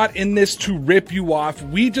rich. We're not in this to rip you off.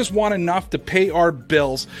 We just want enough to pay our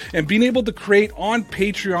bills. And being able to create on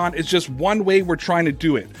Patreon is just one way we're trying to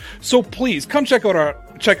do it. So please come check out our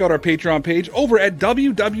Patreon page over at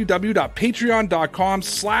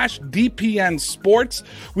www.patreon.com/DPN Sports.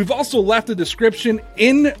 We've also left the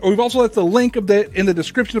link in the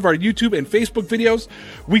description of our YouTube and Facebook videos.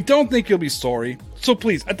 We don't think you'll be sorry. So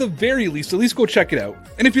please, at the very least, at least go check it out.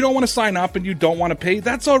 And if you don't want to sign up and you don't want to pay,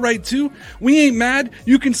 that's all right too. We ain't mad.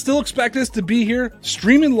 You can still expect us to be here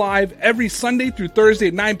streaming live every Sunday through Thursday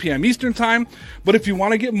at 9 p.m. Eastern Time. But if you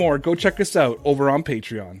want to get more, go check us out over on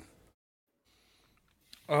Patreon.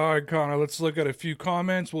 All right, Connor, let's look at a few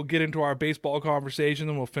comments. We'll get into our baseball conversation,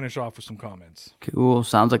 and we'll finish off with some comments. Cool.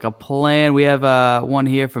 Sounds like a plan. We have one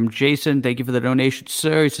here from Jason. Thank you for the donation,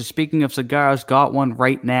 sir. He says, speaking of cigars, got one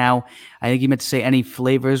right now. I think he meant to say any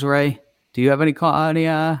flavors, Ray. Do you have any comments?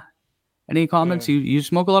 You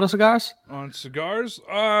smoke a lot of cigars? On cigars?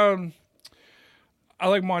 I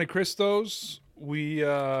like Monte Cristos. When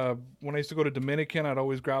I used to go to Dominican, I'd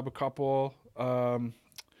always grab a couple.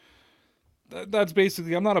 That's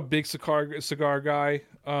basically, I'm not a big cigar guy.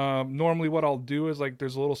 Normally what I'll do is, like,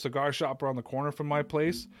 there's a little cigar shop around the corner from my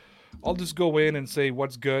place. I'll just go in and say,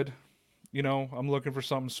 what's good? You know, I'm looking for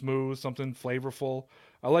something smooth, something flavorful.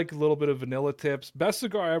 I like a little bit of vanilla tips. Best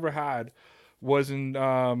cigar I ever had was in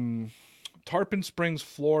Tarpon Springs,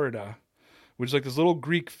 Florida, which is like this little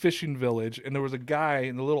Greek fishing village. And there was a guy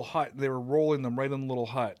in the little hut. They were rolling them right in the little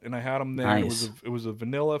hut. And I had them there. Nice. It was a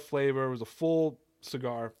vanilla flavor. It was a full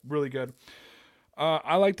cigar, really good.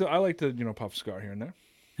 I like to puff a cigar here and there.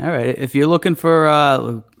 All right. If you're looking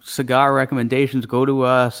for cigar recommendations, go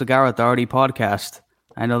to Cigar Authority podcast.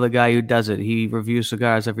 I know the guy who does it. He reviews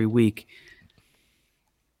cigars every week.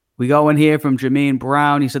 We got one here from Jermaine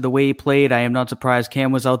Brown. He said the way he played, I am not surprised.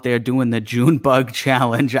 Cam was out there doing the June Bug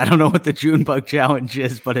Challenge. I don't know what the June Bug Challenge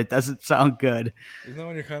is, but it doesn't sound good. Isn't that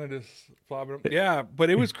when you're kind of just flopping? Yeah,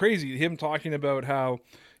 but it was crazy. Him talking about how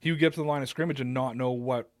he would get up to the line of scrimmage and not know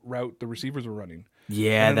what route the receivers were running.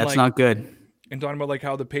 Yeah, that's not good. And talking about like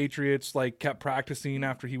how the Patriots like kept practicing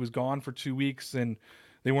after he was gone for 2 weeks and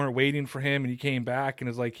they weren't waiting for him, and he came back and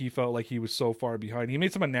it's like he felt like he was so far behind. He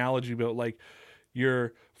made some analogy about like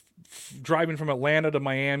you're driving from Atlanta to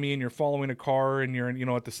Miami and you're following a car and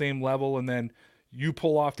you're at the same level, and then you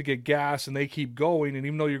pull off to get gas and they keep going, and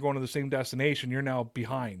even though you're going to the same destination, you're now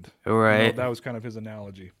behind. Right. That was kind of his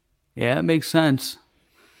analogy. Yeah, that makes sense.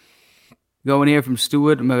 Going here from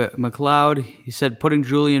Stuart McLeod. He said putting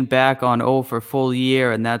Julian back on O for full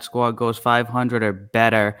year and that squad goes 500 or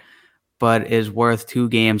better, but is worth 2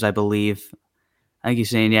 games, I believe. I think he's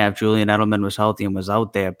saying, yeah, if Julian Edelman was healthy and was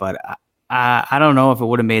out there, but I don't know if it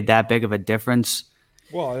would have made that big of a difference.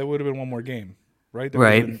 Well, it would have been one more game, right?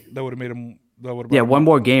 Right. That would have made him. That would have Yeah, brought him one up.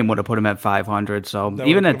 more game would have put him at 500. So That would have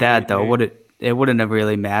even put at him at that, eight though, and eight. it wouldn't have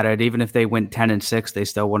really mattered. Even if they went 10-6, they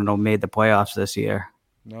still wouldn't have made the playoffs this year.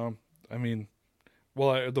 No, I mean,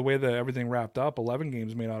 well, the way that everything wrapped up, 11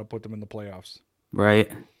 games may not have put them in the playoffs.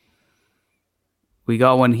 Right. We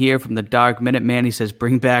got one here from the Dark Minute Man. He says,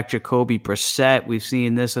 bring back Jacoby Brissett. We've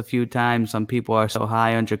seen this a few times. Some people are so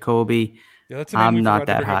high on Jacoby. Yeah, that's the name we I'm forgot not to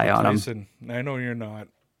that bring up high with on him. Tyson. I know you're not.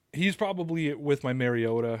 He's probably with my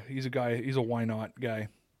Mariota. He's a guy. He's a why not guy.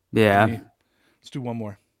 Yeah. Let's do one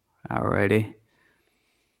more. Alrighty.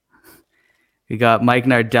 We got Mike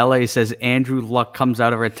Nardella. He says Andrew Luck comes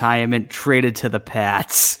out of retirement, traded to the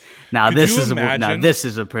Pats. Now this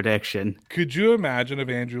is a prediction. Could you imagine if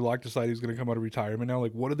Andrew Luck decided he was going to come out of retirement now?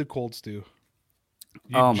 Like, what did the Colts do?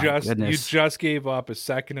 My goodness. You just gave up a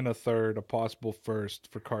second and a third, a possible first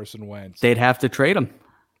for Carson Wentz. They'd have to trade him.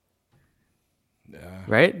 Yeah.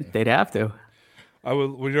 Right? They'd have to.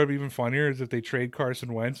 Would it be even funnier is if they trade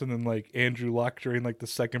Carson Wentz and then like Andrew Luck during like the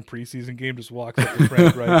second preseason game just walks up to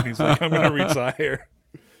Fred right and he's like, I'm going to retire.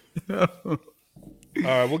 All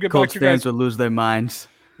right, we'll get Colts back to you guys. fans would lose their minds.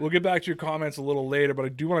 We'll get back to your comments a little later, but I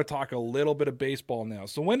do want to talk a little bit of baseball now.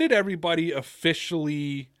 So when did everybody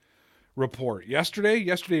officially report? Yesterday?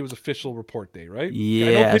 Yesterday was official report day, right?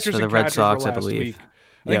 Yes, for the Red Sox, I believe.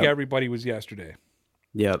 I think everybody was yesterday.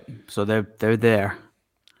 Yep. So they're there.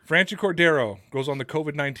 Franchi Cordero goes on the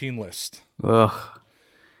COVID-19 list. Ugh.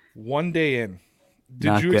 1 day in. Did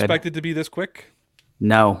Not you good. expect it to be this quick?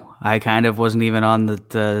 No, I kind of wasn't even on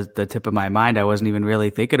the tip of my mind. I wasn't even really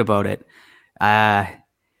thinking about it.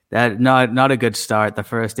 That not a good start. The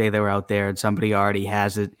first day they were out there and somebody already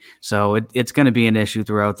has it. So it's going to be an issue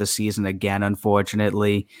throughout the season again,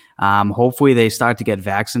 unfortunately. Hopefully they start to get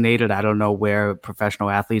vaccinated. I don't know where professional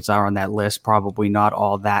athletes are on that list. Probably not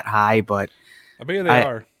all that high, but I bet you they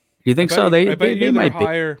are. You think so? They might be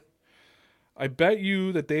higher. I bet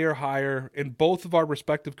you that they are higher in both of our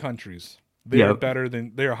respective countries. They are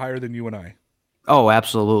higher than you and I. Oh,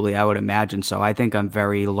 absolutely. I would imagine so. I think I'm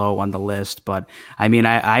very low on the list, but I mean,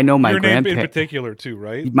 I know my grandparents in particular too,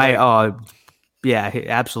 right? Yeah,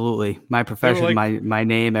 absolutely. My profession, my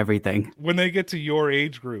name, everything. When they get to your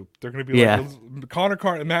age group, they're going to be like, Connor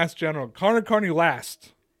Carney, Mass General, Connor Carney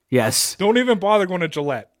last. Yes. Don't even bother going to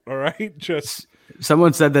Gillette. All right, just.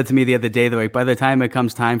 Someone said that to me the other day. They're like, by the time it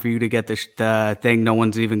comes time for you to get the thing, no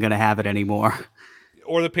one's even going to have it anymore.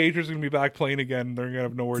 Or the Patriots are going to be back playing again. They're going to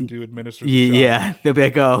have nowhere to administer the shot. They'll be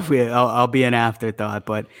like, I'll be an afterthought.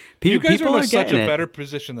 But you guys people are in such a it. better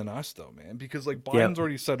position than us, though, man. Because like Biden's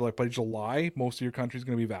already said, like by July, most of your country's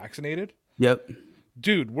going to be vaccinated. Yep.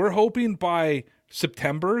 Dude, we're hoping by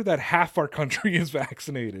September that half our country is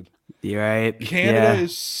vaccinated. You're right. Canada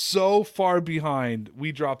is so far behind.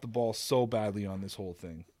 We dropped the ball so badly on this whole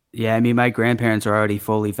thing. Yeah, I mean, my grandparents are already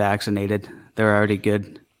fully vaccinated. They're already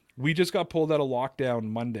good. We just got pulled out of lockdown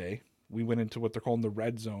Monday. We went into what they're calling the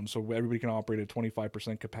red zone, so everybody can operate at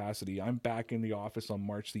 25% capacity. I'm back in the office on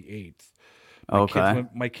March the 8th.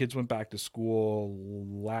 My kids went back to school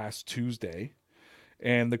last Tuesday,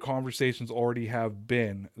 and the conversations already have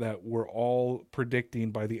been that we're all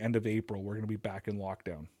predicting by the end of April we're going to be back in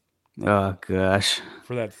lockdown. Oh, gosh.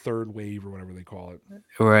 For that third wave or whatever they call it.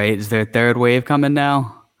 Right. Is there a third wave coming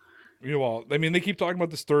now? You know, well, I mean, they keep talking about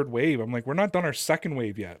this third wave. I'm like, we're not done our second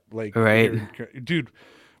wave yet. Like, right, dude,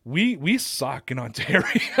 we suck in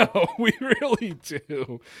Ontario. We really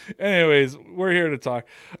do. Anyways, we're here to talk.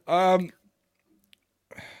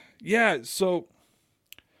 Yeah. So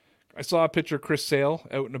I saw a picture of Chris Sale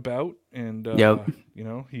out and about, and you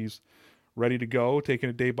know, he's ready to go, taking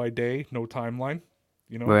it day by day, no timeline.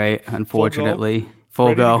 You know, right. Unfortunately,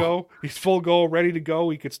 full go. He's full go, ready to go.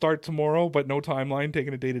 He could start tomorrow, but no timeline,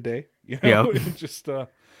 taking it day to day. You know, just do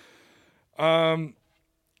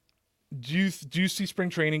you see spring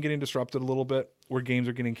training getting disrupted a little bit, where games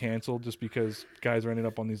are getting canceled just because guys are ending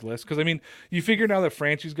up on these lists? Because I mean, you figure now that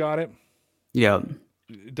Franchi's got it. Yeah.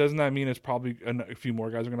 Doesn't that mean it's probably a few more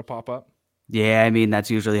guys are going to pop up? Yeah, I mean,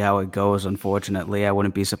 that's usually how it goes, unfortunately. I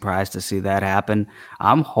wouldn't be surprised to see that happen.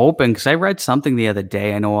 I'm hoping, because I read something the other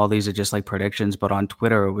day. I know all these are just like predictions, but on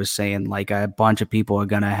Twitter it was saying like a bunch of people are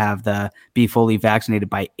going to be fully vaccinated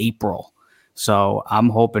by April. So I'm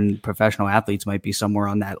hoping professional athletes might be somewhere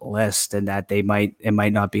on that list, and that it might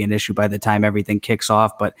not be an issue by the time everything kicks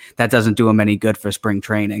off, but that doesn't do them any good for spring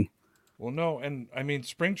training. Well, no, and I mean,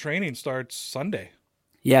 spring training starts Sunday,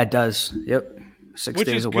 Yeah, it does. Yep. 6 which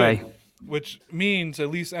days is away. good. Which means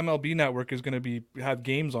at least MLB Network is going to have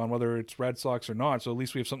games on, whether it's Red Sox or not. So at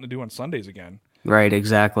least we have something to do on Sundays again. Right,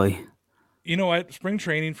 exactly. You know what? Spring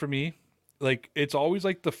training for me, like it's always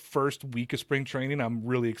like the first week of spring training. I'm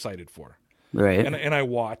really excited for, Right. and I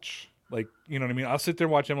watch like you know what I mean. I'll sit there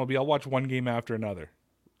and watch MLB. I'll watch one game after another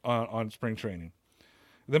on spring training.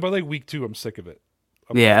 And then by like week 2, I'm sick of it.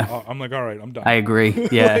 Yeah, I'm like, all right, I'm done. I agree.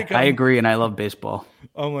 Yeah, like I agree, and I love baseball.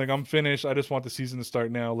 I'm like, I'm finished. I just want the season to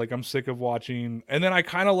start now. Like, I'm sick of watching. And then I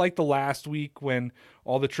kind of like the last week when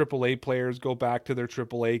all the AAA players go back to their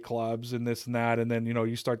AAA clubs and this and that. And then,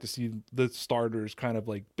 you start to see the starters kind of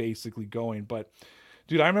like basically going. But,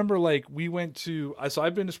 dude, I remember like we went to, so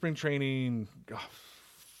I've been to spring training.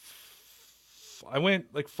 I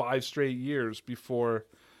went like 5 straight years before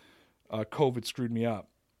COVID screwed me up.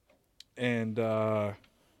 And I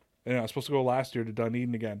was supposed to go last year to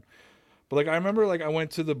Dunedin again. But like I remember, like I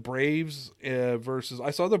went to the Braves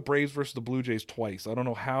I saw the Braves versus the Blue Jays twice. I don't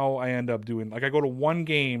know how I end up doing. Like I go to one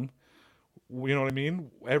game, you know what I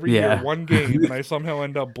mean? Every year, Yeah. one game, and I somehow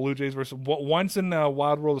end up Blue Jays versus once in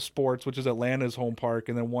Wild World of Sports, which is Atlanta's home park,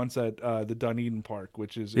 and then once at the Dunedin Park,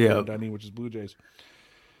 which is in Dunedin, which is Blue Jays.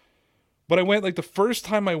 But I went like the first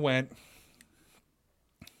time I went,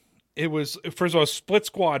 it was first of all split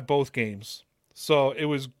squad both games. So it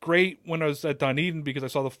was great when I was at Dunedin because I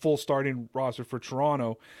saw the full starting roster for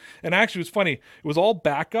Toronto. And actually it was funny. It was all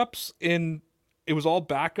backups in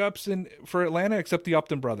for Atlanta except the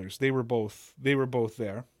Upton brothers. They were both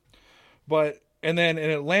there. But and then in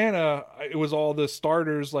Atlanta, it was all the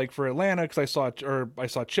starters like for Atlanta because I saw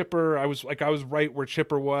Chipper. I was right where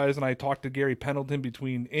Chipper was, and I talked to Gary Pendleton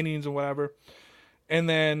between innings and whatever. And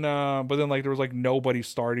then, but then like there was like nobody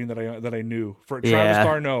starting that I knew for Travis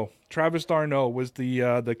d'Arnaud. Travis d'Arnaud was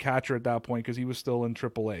the catcher at that point because he was still in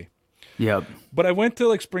AAA. Yep. But I went to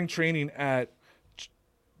like spring training at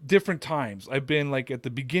different times. I've been like at the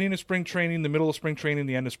beginning of spring training, the middle of spring training,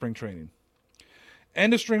 the end of spring training.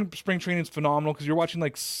 End of spring training is phenomenal because you're watching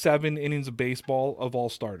like 7 innings of baseball of all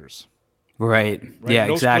starters. Right. Yeah,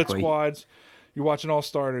 no exactly. Split squads. You're watching all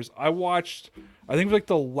starters. I think it was like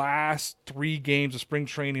the last 3 games of spring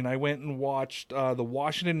training. I went and watched the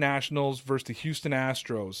Washington Nationals versus the Houston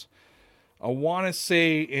Astros. I want to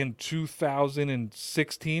say in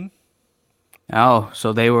 2016. Oh,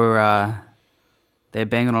 so they're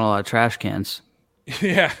banging on a lot of trash cans.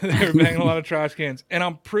 Yeah, they were banging a lot of trash cans. And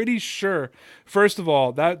I'm pretty sure, first of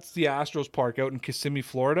all, that's the Astros Park out in Kissimmee,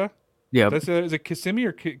 Florida. Yep. Is it Kissimmee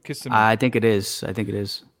or Kissimmee? I think it is.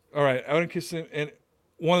 All right, out in Kissimmee, and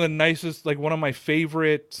one of the nicest, like one of my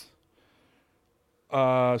favorite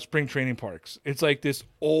spring training parks. It's like this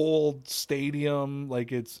old stadium,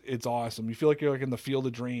 like it's awesome. You feel like you're like in the Field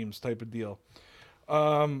of Dreams type of deal.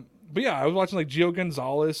 But yeah, I was watching like Gio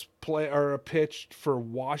Gonzalez play or pitched for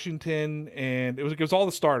Washington, and it was all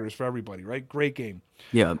the starters for everybody, right? Great game.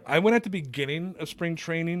 Yeah. I went at the beginning of spring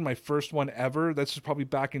training, my first one ever. That's just probably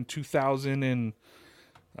back in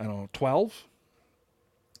 2012.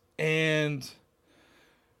 And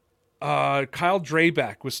Kyle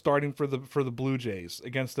Drabek was starting for the Blue Jays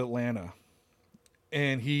against Atlanta,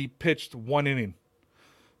 and he pitched 1 inning.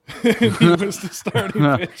 He was the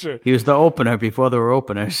starting pitcher. He was the opener before there were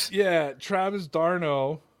openers. Yeah, Travis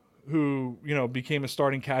d'Arnaud, who became a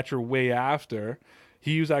starting catcher way after.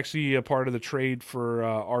 He was actually a part of the trade for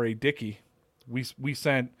R.A. Dickey. We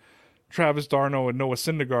sent Travis d'Arnaud and Noah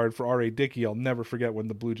Syndergaard for R.A. Dickey. I'll never forget when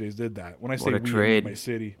the Blue Jays did that. When I say we, I mean my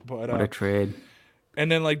city. But, what a trade. And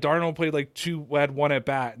then like d'Arnaud played like 2, had 1 at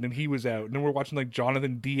bat, and then he was out. And then we're watching like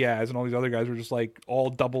Jonathan Diaz and all these other guys were just like all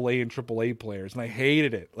AA and AAA players, and I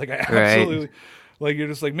hated it. Like I absolutely, like you're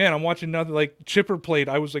just like, man, I'm watching nothing. Like Chipper played,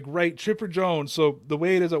 I was like, right, Chipper Jones. So the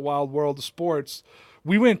way it is at Wild World of Sports,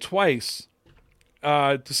 we went twice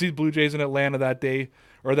to see the Blue Jays in Atlanta that day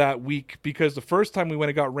or that week because the first time we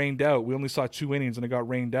went, it got rained out. We only saw 2 innings and it got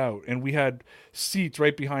rained out, and we had seats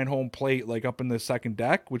right behind home plate, like up in the second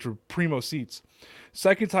deck, which were primo seats.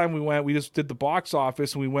 Second time we went, we just did the box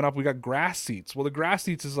office and we went up, we got grass seats. Well, the grass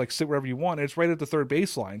seats is like sit wherever you want. And it's right at the third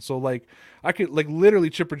baseline. So like I could like literally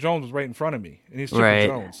Chipper Jones was right in front of me. And he's Chipper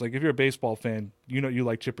Jones. Like if you're a baseball fan, you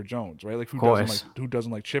like Chipper Jones, right? Like who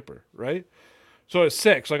doesn't like Chipper, right? So it's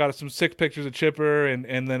sick. So I got some sick pictures of Chipper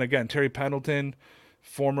and then again, Terry Pendleton,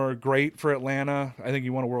 former great for Atlanta. I think he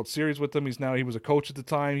won a World Series with them. He was a coach at the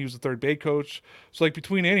time. He was a third base coach. So like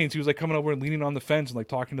between innings, he was like coming over and leaning on the fence and like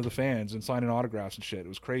talking to the fans and signing autographs and shit. It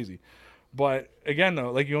was crazy. But again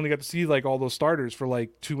though, like you only got to see like all those starters for like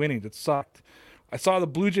 2 innings. It sucked. I saw the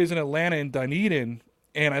Blue Jays in Atlanta in Dunedin,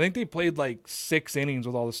 And I think they played like 6 innings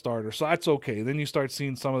with all the starters. So that's okay. Then you start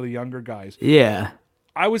seeing some of the younger guys. Yeah.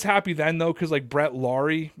 I was happy then, though, because like Brett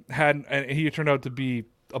Laurie and he turned out to be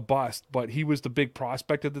a bust, but he was the big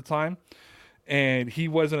prospect at the time. And he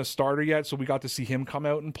wasn't a starter yet, so we got to see him come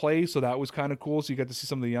out and play. So that was kind of cool. So you got to see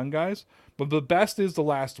some of the young guys. But the best is the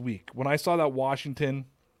last week. When I saw that Washington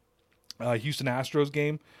Houston Astros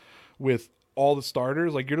game with all the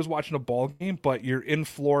starters, like you're just watching a ball game, but you're in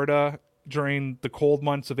Florida during the cold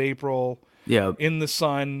months of April, Yeah. in the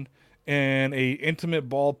sun, in a intimate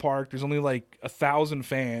ballpark. There's only like 1,000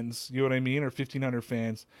 fans, you know what I mean, or 1,500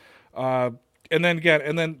 fans. And then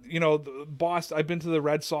the Boston. I've been to the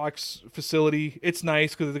Red Sox facility. It's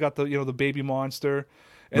nice because they got the baby monster.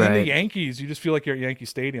 And then the Right. Yankees, you just feel like you're at Yankee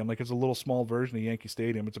Stadium. Like it's a little small version of Yankee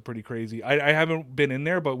Stadium. It's a pretty crazy. I haven't been in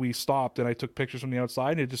there, but we stopped and I took pictures from the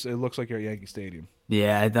outside. And it looks like you're at Yankee Stadium.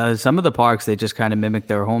 Yeah, it does. Some of the parks, they just kind of mimic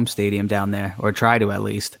their home stadium down there, or try to at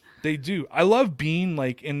least. They do. I love being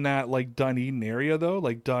like in that like Dunedin area though,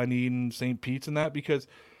 like Dunedin, St. Pete's, and that because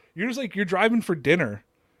you're just like you're driving for dinner,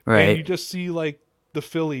 and you Right. just see like the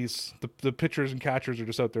Phillies, the pitchers and catchers are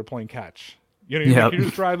just out there playing catch. Like Yep. you're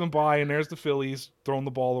just driving by and there's the Phillies throwing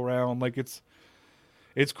the ball around. Like it's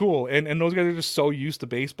cool. And those guys are just so used to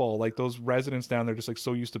baseball. Like those residents down there just like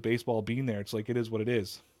so used to baseball being there. It's like it is what it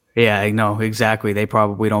is. Yeah, I know, exactly. They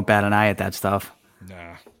probably don't bat an eye at that stuff.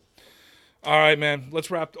 Nah. All right, man. Let's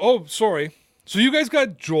wrap. Oh, sorry. So you guys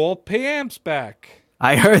got Joel Payamps back.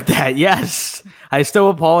 I heard that, yes. I still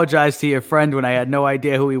apologize to your friend when I had no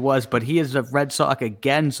idea who he was, but he is a Red Sox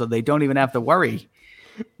again, so they don't even have to worry.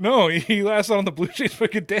 No, he lasted on the Blue Jays for a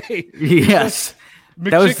good day. Yes.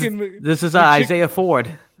 McChicken, This is McChick- Isaiah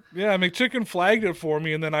Ford. Yeah, McChicken flagged it for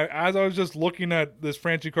me, and then as I was just looking at this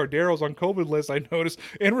Franchi Cardero's on COVID list, I noticed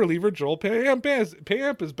in reliever Joel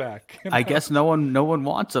Payamp is back. And I guess no one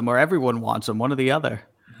wants him, or everyone wants him, one or the other.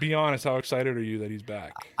 be honest, how excited are you that he's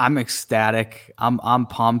back? I'm ecstatic. I'm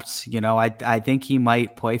pumped. I think he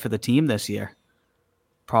might play for the team this year.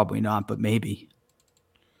 Probably not, but maybe.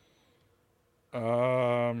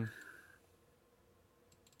 Hold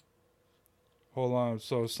on.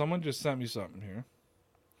 So someone just sent me something here.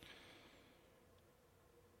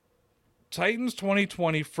 Titans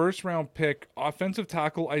 2020 first round pick offensive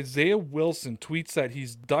tackle Isaiah Wilson tweets that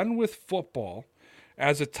he's done with football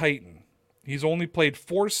as a Titan. He's only played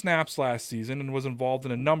 4 snaps last season and was involved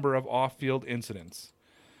in a number of off-field incidents.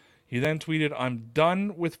 He then tweeted, "I'm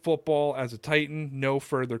done with football as a Titan. No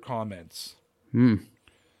further comments."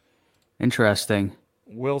 Interesting.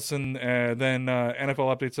 Wilson, then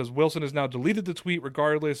NFL Update says, Wilson has now deleted the tweet.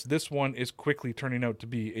 Regardless, this one is quickly turning out to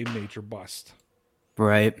be a major bust.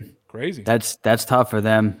 Right. Crazy. That's tough for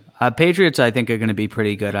them. Patriots, I think, are going to be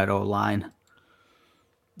pretty good at O-line.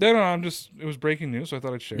 No, it was breaking news, so I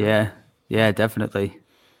thought I'd share it. Yeah. Yeah, definitely.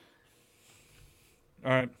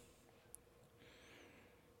 All right.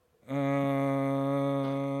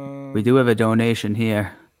 We do have a donation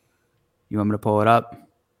here. You want me to pull it up?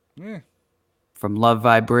 Yeah. From Love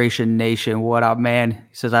Vibration Nation. What up, man?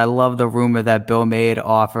 He says, I love the rumor that Bill made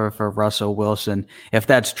offer for Russell Wilson. If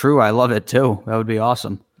that's true, I love it too. That would be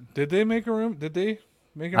awesome. Did they make a room? Did they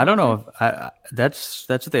make? I don't know. That's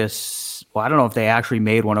this. Well, I don't know if they actually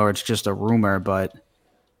made one or it's just a rumor, but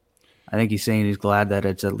I think he's saying he's glad that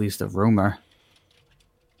it's at least a rumor.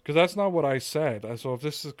 Because that's not what I said. So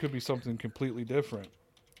if could be something completely different.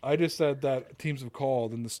 I just said that teams have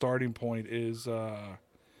called and the starting point is.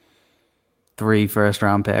 3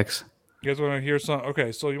 first-round picks. You guys want to hear some?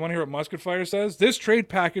 Okay, so you want to hear what Musket Fire says? This trade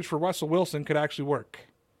package for Russell Wilson could actually work.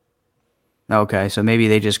 Okay, so maybe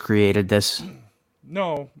they just created this.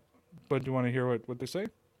 No, but do you want to hear what they say?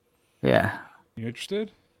 Yeah. You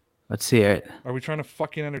interested? Let's hear it. Are we trying to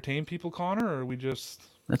fucking entertain people, Connor, or are we just...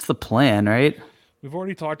 That's the plan, right? We've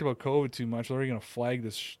already talked about COVID too much. We're already going to flag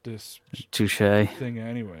this Touche. thing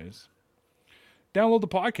anyways. Download the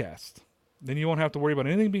podcast. Then you won't have to worry about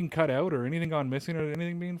anything being cut out or anything gone missing or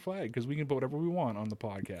anything being flagged because we can put whatever we want on the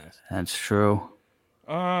podcast. That's true.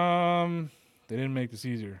 They didn't make this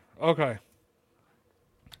easier. Okay.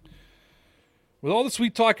 With all the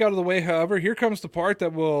sweet talk out of the way, however, here comes the part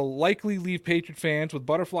that will likely leave Patriot fans with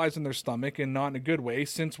butterflies in their stomach and not in a good way.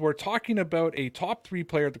 Since we're talking about a top 3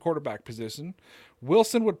 player at the quarterback position,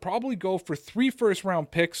 Wilson would probably go for 3 first-round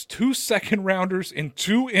picks, 2 second-rounders, and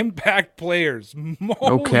 2 impact players.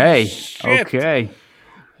 Okay. Shit. Okay.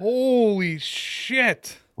 Holy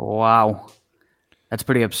shit. Wow. That's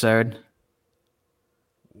pretty absurd.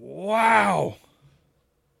 Wow.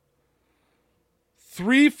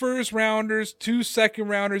 3 first-rounders, 2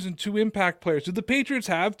 second-rounders, and 2 impact players. Do the Patriots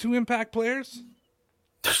have 2 impact players?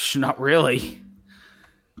 Not really.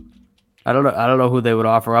 I don't know. I don't know who they would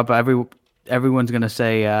offer up. Everyone's gonna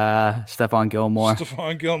say Stephon Gilmore.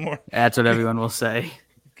 Stephon Gilmore. That's what everyone will say.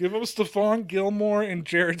 Give him Stephon Gilmore and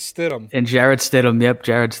Jarrett Stidham. And Jarrett Stidham. Yep,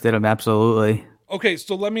 Jarrett Stidham. Absolutely. Okay,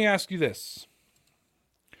 so let me ask you this: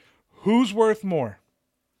 who's worth more?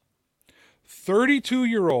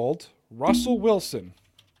 32-year-old Russell Wilson.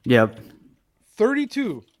 Yep.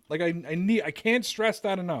 32. Like I can't stress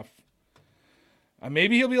that enough.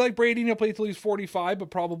 Maybe he'll be like Brady and he'll play till he's 45,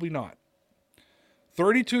 but probably not.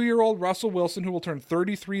 32-year-old Russell Wilson, who will turn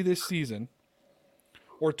 33 this season,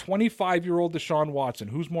 or 25-year-old Deshaun Watson.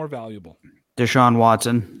 Who's more valuable? Deshaun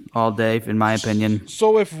Watson all day, in my opinion.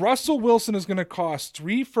 So if Russell Wilson is going to cost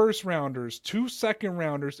 3 first-rounders, 2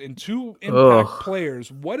 second-rounders, and 2 impact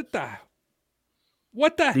players, what the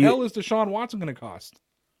hell is Deshaun Watson going to cost?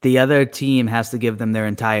 The other team has to give them their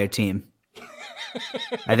entire team.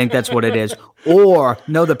 I think that's what it is. Or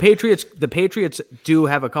no, the Patriots do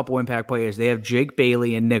have a couple impact players. They have Jake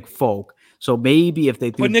Bailey and Nick Folk. So maybe if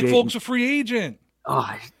they do, but Nick Folk's a free agent.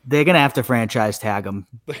 Oh, they're gonna have to franchise tag him.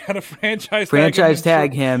 They got to franchise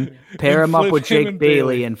tag him, pair him up with Jake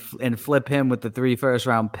Bailey, and flip him with the 3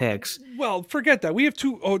 first-round picks. Well, forget that. We have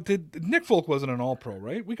 2. Oh, Nick Folk wasn't an All-Pro,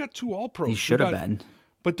 right? We got 2 All-Pros. He should have been.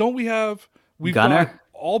 But don't we have? We've Gunner? got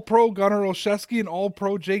All-Pro Gunnar Olszewski and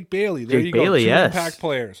All-Pro Jake Bailey. There you go. Bailey, 2 yes. impact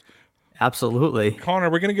players. Absolutely.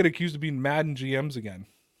 Connor, we're going to get accused of being Madden GMs again.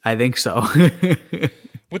 I think so.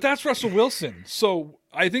 But that's Russell Wilson. So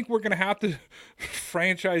I think we're going to have to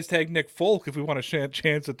franchise tag Nick Folk if we want a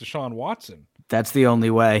chance at Deshaun Watson. That's the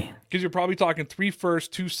only way. Because you're probably talking 3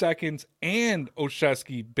 first, 2 seconds, and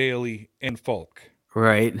Olszewski, Bailey, and Folk.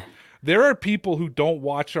 Right. There are people who don't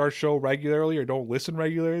watch our show regularly or don't listen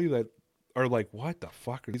regularly that are like, what the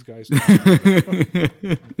fuck are these guys doing?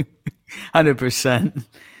 100%.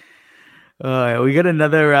 We got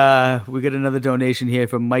another donation here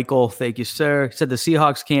from Michael. Thank you, sir. He said the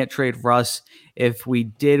Seahawks can't trade Russ. If we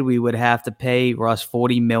did, we would have to pay Russ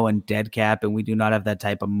 $40 million dead cap, and we do not have that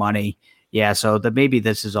type of money. Yeah, so maybe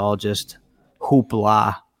this is all just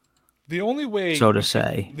hoopla. The only way, so to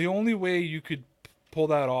say, the only way you could pull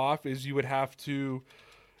that off is you would have to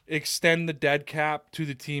extend the dead cap to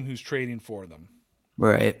the team who's trading for them.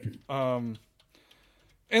 Right. And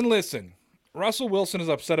listen, Russell Wilson is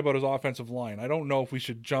upset about his offensive line. I don't know if we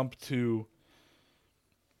should jump to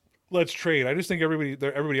let's trade. I just think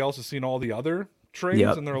everybody else has seen all the other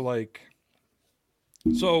trades, and they're like,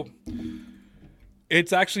 so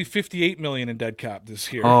it's actually $58 million in dead cap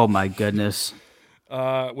this year. Oh my goodness.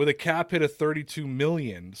 With a cap hit of $32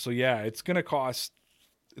 million. So yeah, it's gonna cost.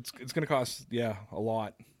 It's gonna cost a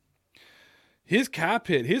lot. His cap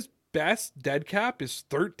hit, his best dead cap is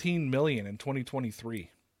 $13 million in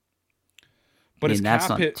 2023. But his that's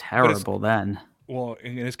cap not hit, terrible then. Well,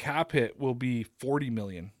 and his cap hit will be $40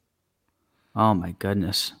 million. Oh my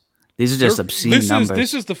goodness. These are just obscene numbers.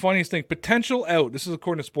 This is the funniest thing. Potential out. This is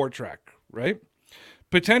according to Sport Track, right?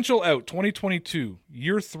 Potential out 2022,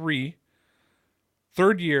 year 3,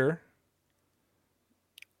 third year,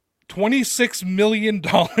 $26 million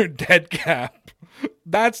dead cap.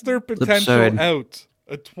 That's their potential out.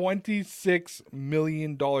 A $26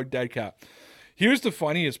 million dead cap. Here's the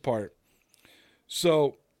funniest part.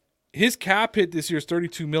 So his cap hit this year is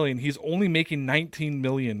 $32 million. He's only making $19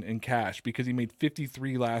 million in cash because he made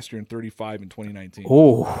 $53 last year and $35 in 2019.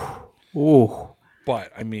 Oh.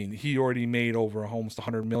 But I mean, he already made over almost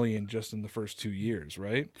 $100 million just in the first 2 years,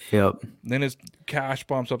 right? Yep. Then his cash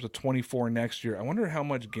bumps up to 24 next year. I wonder how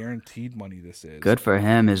much guaranteed money this is. Good for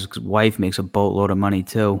him. His wife makes a boatload of money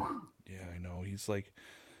too. Yeah, I know. He's like,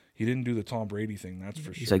 he didn't do the Tom Brady thing, that's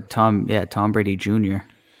for sure. He's like Tom Brady Jr.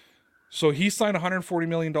 So he signed a $140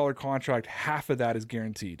 million contract. Half of that is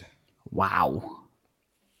guaranteed. Wow.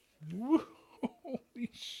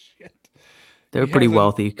 Holy shit. They're a pretty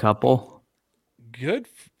wealthy couple. Good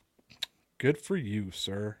for you,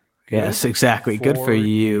 sir. Yes, exactly. Good for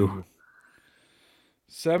you.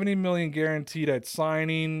 $70 million guaranteed at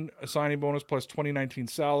signing, a signing bonus plus 2019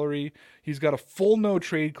 salary. He's got a full no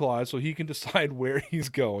trade clause, so he can decide where he's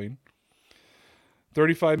going.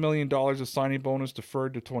 $35 million of signing bonus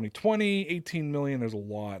deferred to 2020. $18 million. There's a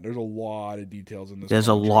lot. There's a lot of details in this. There's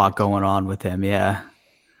a lot going on with him, yeah.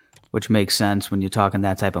 Which makes sense when you're talking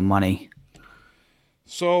that type of money.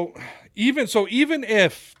 So even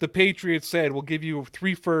if the Patriots said we'll give you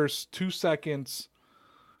 3 firsts, 2 seconds,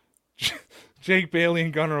 Jake Bailey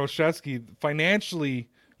and Gunnar Olszewski, financially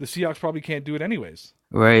the Seahawks probably can't do it anyways.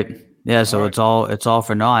 Right. Yeah, so it's all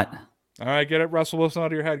for naught. All right, get it, Russell Wilson, out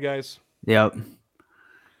of your head, guys. Yep.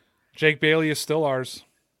 Jake Bailey is still ours.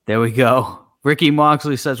 There we go. Ricky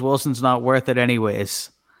Moxley says Wilson's not worth it anyways.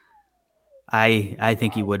 I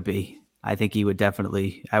think he would be. I think he would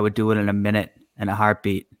definitely. I would do it in a minute and a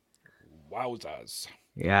heartbeat. Wowzers.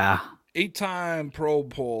 Yeah. 8-time Pro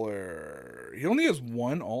Bowler. He only has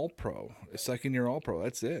one All-Pro, a second-year All-Pro.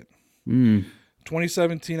 That's it.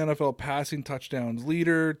 2017 NFL passing touchdowns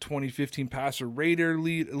leader, 2015 passer rater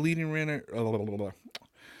leading runner.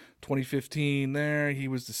 2015 there, he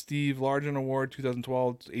was the Steve Largent Award,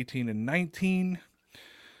 2012, 18, and 19.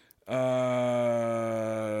 Yeah,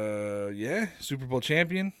 Super Bowl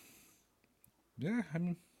champion. Yeah, I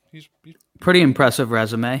mean, he's pretty impressive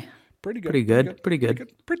resume. Pretty good. Pretty good. Pretty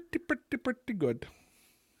good.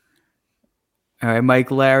 All right, Mike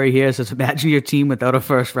Larry here says, imagine your team without a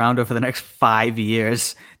first rounder for the next 5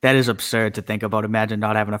 years. That is absurd to think about. Imagine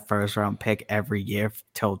not having a first round pick every year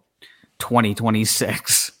till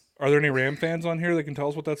 2026. Are there any Ram fans on here that can tell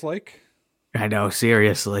us what that's like? I know,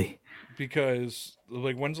 seriously. Because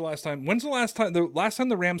like, when's the last time? The last time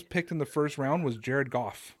the Rams picked in the first round was Jared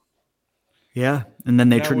Goff. Yeah, and then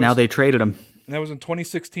now they traded him. And that was in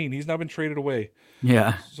 2016. He's now been traded away.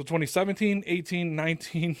 Yeah. So 2017, 18,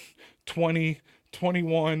 19, 20,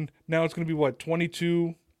 21. Now it's going to be what?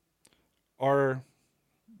 22 are...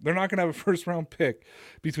 They're not going to have a first-round pick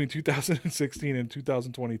between 2016 and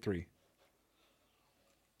 2023.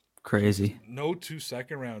 Crazy. No 2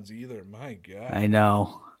 second rounds either. My God. I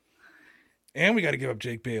know. And we got to give up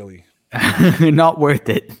Jake Bailey. Not worth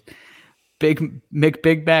it.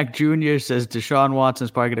 Big Mac Jr. says Deshaun Watson's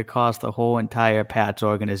probably going to cost the whole entire Pats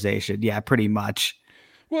organization. Yeah, pretty much.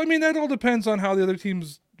 Well, I mean, that all depends on how the other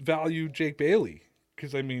teams value Jake Bailey.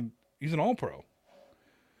 Because, I mean, he's an all-pro.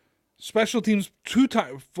 Special teams 2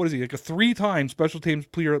 times. What is he? Like a 3-time special teams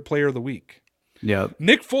player of the week. Yep.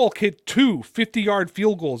 Nick Folk hit 2 50-yard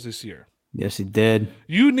field goals this year. Yes, he did.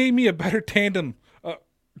 You name me a better tandem,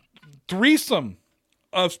 threesome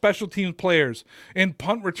of special teams players, and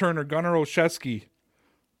punt returner Gunnar Olszewski,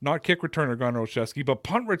 not kick returner Gunnar Olszewski, but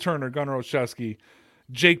punt returner Gunnar Olszewski,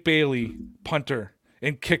 Jake Bailey, punter,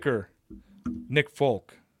 and kicker Nick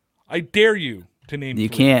Folk. I dare you to name You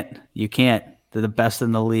 3. You can't. They're the best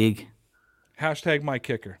in the league. Hashtag my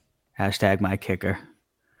kicker. Hashtag my kicker.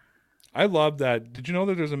 I love that. Did you know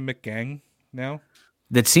that there's a McGang now?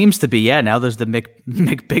 That seems to be, yeah. Now there's the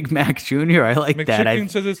Big Mac Jr. I like that. McChicken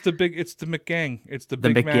says it's the McGang. It's the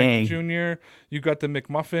Big Mac Jr. You got the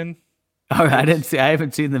McMuffin. Oh, I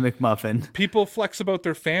haven't seen the McMuffin. People flex about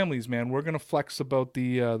their families, man. We're gonna flex about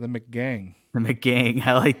the McGang. The McGang.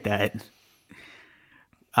 I like that.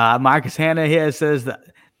 Marcus Hanna here says that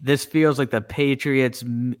this feels like the Patriots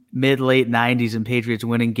mid-late 90s and Patriots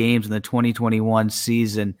winning games in the 2021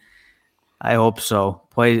 season. I hope so.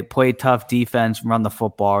 Play tough defense, run the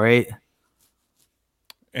football, right?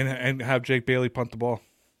 And have Jake Bailey punt the ball.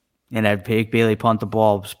 And have Jake Bailey punt the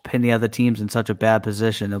ball, pin the other teams in such a bad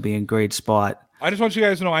position. They'll be in a great spot. I just want you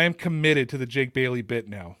guys to know I am committed to the Jake Bailey bit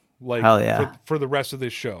now. Like, hell yeah. For the rest of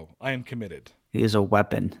this show. I am committed. He is a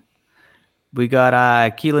weapon. We got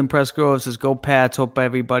Keelan Pressgrove says, go Pats. Hope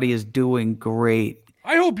everybody is doing great.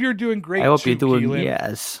 I hope you're doing great, I hope too, you're doing, Keelan.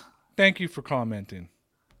 Yes. Thank you for commenting.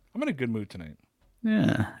 I'm in a good mood tonight.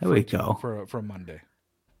 Yeah, there we go. For a Monday.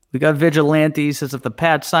 We got Vigilante says if the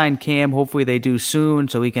Pats sign Cam, hopefully they do soon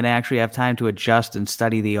so we can actually have time to adjust and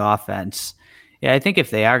study the offense. Yeah, I think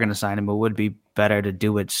if they are going to sign him, it would be better to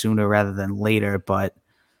do it sooner rather than later, but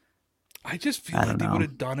I just feel like they would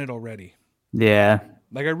have done it already. Yeah.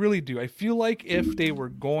 Like, I really do. I feel like if they were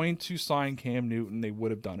going to sign Cam Newton, they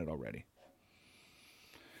would have done it already.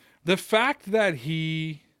 The fact that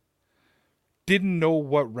he didn't know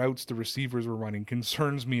what routes the receivers were running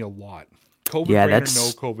concerns me a lot. COVID brain or no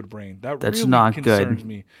COVID brain. That's really not concerns good.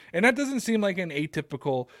 me. And that doesn't seem like an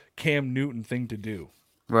atypical Cam Newton thing to do.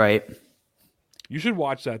 Right. You should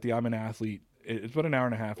watch that, the I'm an Athlete. It's about an hour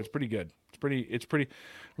and a half. It's pretty good. It's pretty.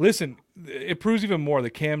 Listen, it proves even more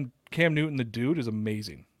that Cam Newton, the dude, is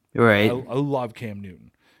amazing. Right. I love Cam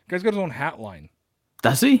Newton. The guy's got his own hat line.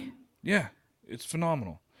 Does he? Yeah, it's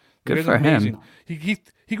phenomenal. Good for him.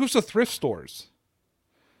 He goes to thrift stores.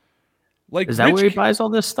 Like, is that where he buys all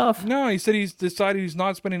this stuff? No, he said he's decided he's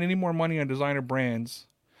not spending any more money on designer brands,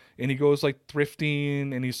 and he goes like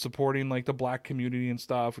thrifting, and he's supporting like the black community and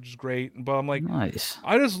stuff, which is great. But I'm like, nice.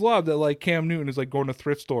 I just love that like Cam Newton is like going to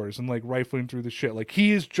thrift stores and like rifling through the shit. Like,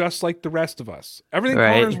 he is just like the rest of us. Everything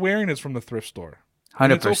Connor's wearing is from the thrift store.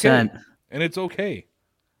 100%. And it's okay.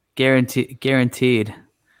 Guaranteed.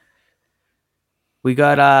 We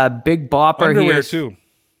got Big Bopper Underwear here too.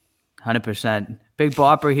 100%. Big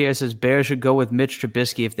Bopper here says Bears should go with Mitch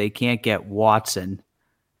Trubisky if they can't get Watson.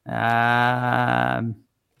 I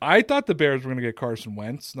thought the Bears were going to get Carson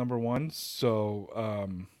Wentz, number one. So,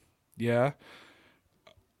 yeah.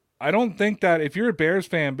 I don't think that if you're a Bears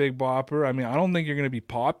fan, Big Bopper, I mean, I don't think you're going to be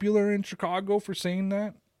popular in Chicago for saying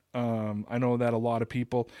that. I know that a lot of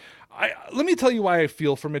people. Let me tell you why I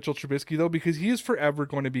feel for Mitchell Trubisky, though, because he is forever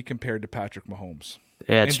going to be compared to Patrick Mahomes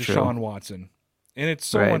It's and true. Deshaun Watson. And it's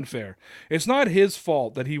so Right. unfair. It's not his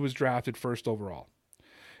fault that he was drafted first overall.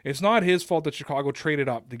 It's not his fault that Chicago traded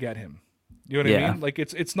up to get him. You know what I Yeah. mean? Like,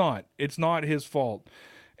 it's not. It's not his fault.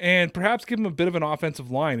 And perhaps give him a bit of an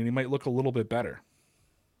offensive line, and he might look a little bit better.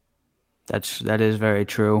 That is very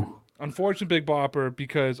true. Unfortunate, Big Bopper,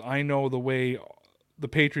 because I know the way the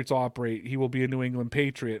Patriots operate, he will be a New England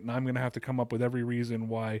Patriot, and I'm going to have to come up with every reason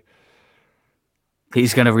why.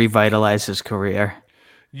 He's going to revitalize his career.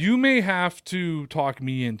 You may have to talk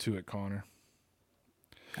me into it, Connor.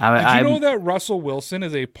 Did I you know that Russell Wilson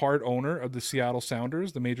is a part owner of the Seattle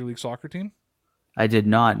Sounders, the Major League Soccer team? I did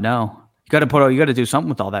not know. You got to do something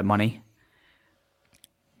with all that money.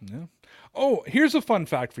 Yeah. Oh, here's a fun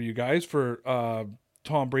fact for you guys for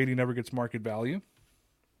Tom Brady never gets market value.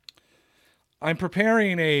 I'm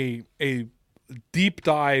preparing a deep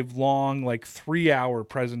dive, long, like 3-hour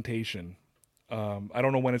presentation. I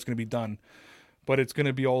don't know when it's going to be done, but it's going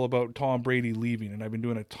to be all about Tom Brady leaving, and I've been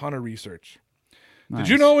doing a ton of research. Nice. Did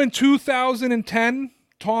you know in 2010,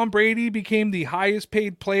 Tom Brady became the highest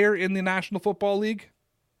paid player in the National Football League?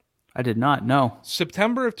 I did not know.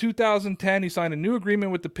 September of 2010, he signed a new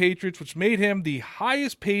agreement with the Patriots, which made him the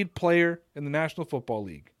highest paid player in the National Football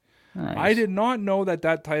League. Nice. I did not know that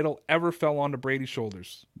title ever fell onto Brady's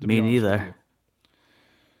shoulders. Me neither.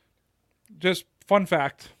 Just fun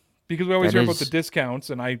fact, because we always That hear about is- the discounts,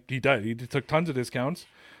 and he took tons of discounts.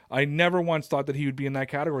 I never once thought that he would be in that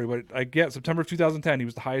category, but I get September of 2010, he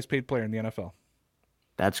was the highest paid player in the NFL.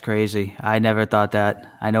 That's crazy. I never thought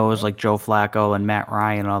that. I know it was like Joe Flacco and Matt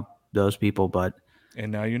Ryan, all those people, but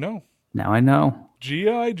And now you know. now I know.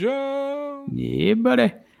 G.I. Joe. Yeah,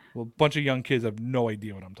 buddy. Well, a bunch of young kids have no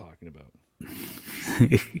idea what I'm talking about.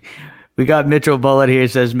 We got Mitchell Bullitt here.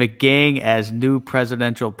 Says McGang as new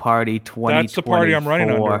presidential party 2024. That's the party I'm running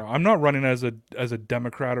under. I'm not running as a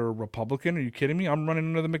Democrat or a Republican. Are you kidding me? I'm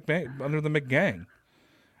running under the McGang.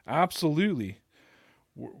 Absolutely.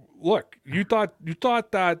 Look, you thought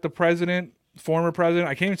that the former president,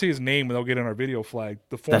 I can't even say his name without getting our video flagged.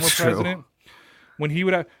 The former That's true. president, when he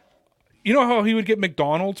would have, you know how he would get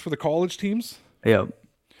McDonald's for the college teams? Yep.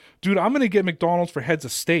 Dude, I'm going to get McDonald's for heads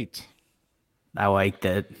of state. I liked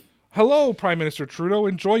it. Hello, Prime Minister Trudeau.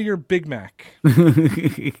 Enjoy your Big Mac.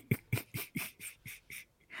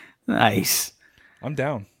 Nice. I'm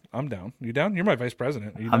down. You down? You're my vice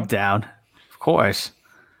president. Are you I'm down. Of course.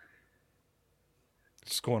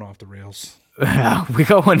 It's going off the rails.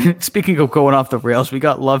 Speaking of going off the rails, we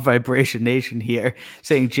got Love Vibration Nation here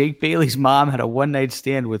saying Jake Bailey's mom had a one-night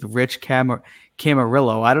stand with Rich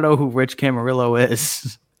Camarillo. I don't know who Rich Camarillo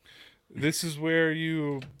is. This is where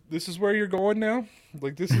you're going now.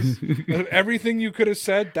 Like, this is everything you could have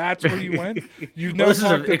said. That's where you went. You've Well, now this is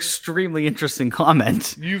an extremely interesting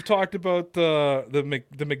comment. You've talked about the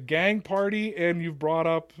McGang party, and you've brought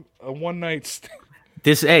up a one night stand.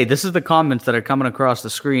 This is the comments that are coming across the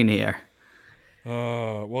screen here.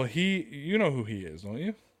 Well, you know who he is, don't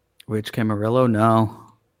you? Rich Camarillo?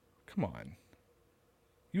 No. Come on.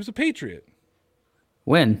 He was a Patriot,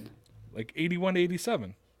 When? like 81 to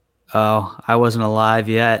 87. Oh, I wasn't alive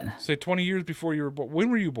yet. Say 20 years before you were born. When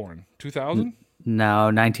were you born? 2000? No,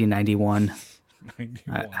 1991.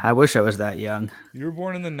 91. I wish I was that young. You were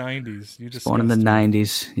born in the 90s. You just Born in the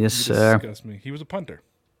 90s. Yes, sir. disgust me. He was a punter.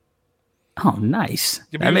 Oh, nice.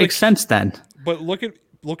 Yeah, but That he was makes sense then. But look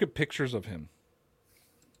at pictures of him.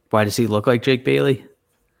 Why does he look like Jake Bailey?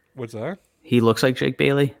 What's that? He looks like Jake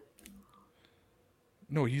Bailey?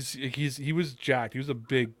 No, he was jacked. He was a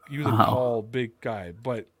Oh. tall, big guy.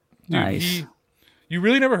 But dude, Nice. you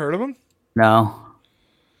really never heard of him? No.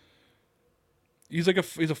 He's a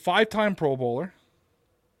 5-time Pro Bowler.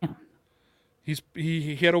 Yeah.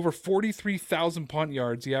 He had over 43,000 punt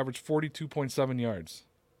yards. He averaged 42.7 yards.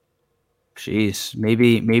 Jeez.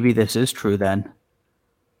 Maybe this is true then.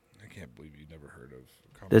 I can't believe you never heard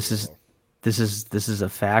of. This Camarillo. is a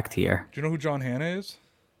fact here. Do you know who John Hanna is?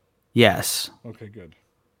 Yes. Okay, good.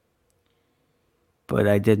 But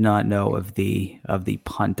I did not know of the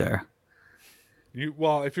punter.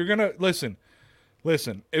 If you're gonna listen,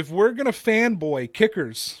 if we're gonna fanboy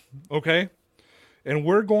kickers, okay, and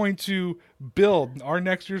we're going to build our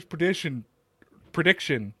next year's prediction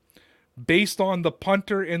based on the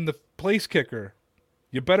punter and the place kicker,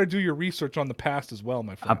 you better do your research on the past as well,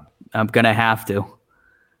 my friend. I'm gonna have to.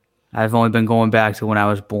 I've only been going back to when I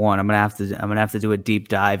was born. I'm gonna have to do a deep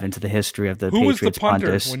dive into the history of the Who was Patriots the punter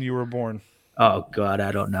punters. when you were born? Oh God,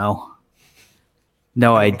 I don't know.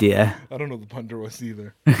 No I don't know. idea. I don't know who the punter was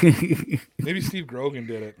either. Maybe Steve Grogan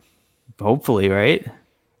did it. Hopefully, right?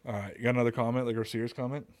 All right, you got another comment, like our serious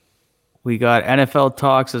comment? We got NFL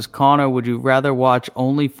Talk says, Connor, would you rather watch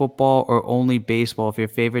only football or only baseball if your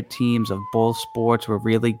favorite teams of both sports were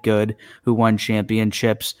really good who won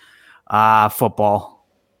championships? Football.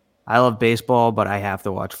 I love baseball, but I have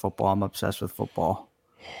to watch football. I'm obsessed with football.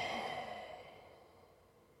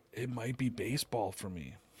 It might be baseball for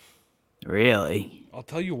me. Really? I'll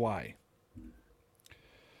tell you why.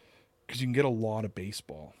 Because you can get a lot of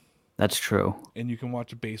baseball. That's true. And you can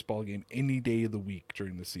watch a baseball game any day of the week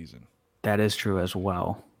during the season. That is true as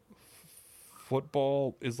well.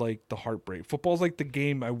 Football is like the heartbreak. Football is like the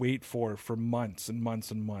game I wait for months and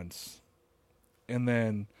months and months. And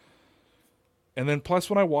then plus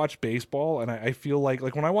when I watch baseball and I feel like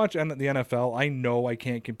when I watch the NFL, I know I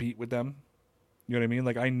can't compete with them. You know what I mean?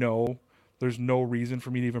 Like I know there's no reason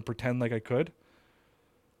for me to even pretend like I could.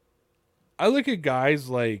 I look at guys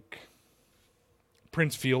like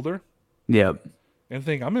Prince Fielder. Yep. And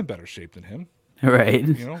think I'm in better shape than him. Right.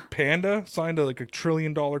 You know, Panda signed a $1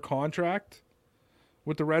 trillion contract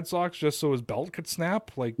with the Red Sox just so his belt could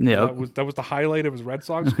snap. Like yep. that was the highlight of his Red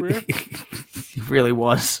Sox career. It really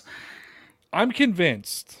was. I'm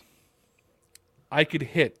convinced I could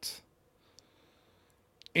hit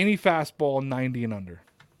any fastball 90 and under.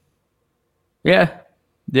 Yeah.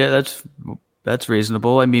 Yeah, that's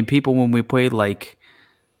reasonable. I mean, people when we played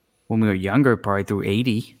when we were younger probably threw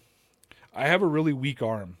 80. I have a really weak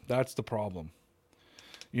arm. That's the problem.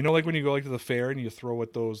 You know, like when you go to the fair and you throw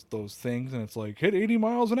at those things and it's like hit 80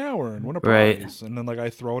 miles an hour and win a prize. Right. And then I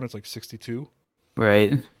throw and it's like 62.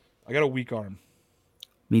 Right. I got a weak arm.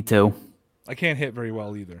 Me too. I can't hit very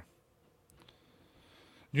well either.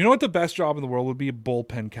 You know what the best job in the world would be? A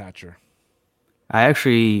bullpen catcher. I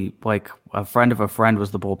actually, a friend of a friend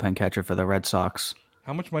was the bullpen catcher for the Red Sox.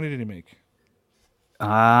 How much money did he make?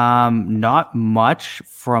 Not much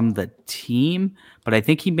from the team, but I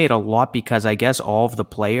think he made a lot because I guess all of the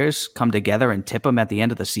players come together and tip him at the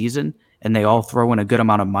end of the season, and they all throw in a good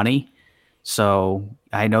amount of money. So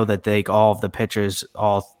I know that all of the pitchers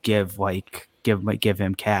all give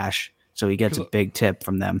him cash, so he gets a big tip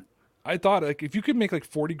from them. I thought if you could make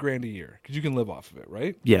 $40,000 a year, because you can live off of it,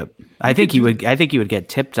 right? Yep. I think he would get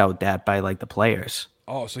tipped out that by the players.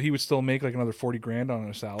 Oh, so he would still make another $40,000 on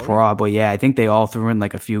a salary? Probably, yeah. I think they all threw in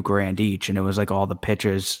a few grand each, and it was all the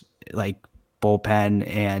pitchers, bullpen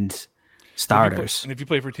and starters. And if you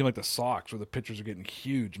play for a team like the Sox, where the pitchers are getting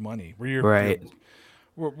huge money, right,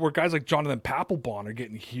 where guys like Jonathan Papelbon are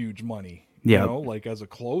getting huge money, yep. You know, as a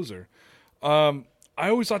closer. I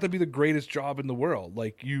always thought that'd be the greatest job in the world.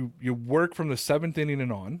 You work from the 7th inning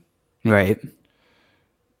and on. Right.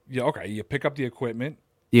 Yeah. Okay. You pick up the equipment.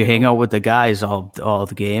 You hang out with the guys all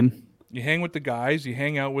the game. You hang with the guys. You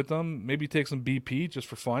hang out with them. Maybe take some BP just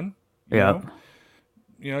for fun. Yeah.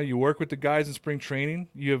 You know, you work with the guys in spring training.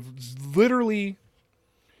 You have literally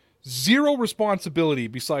zero responsibility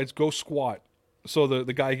besides go squat so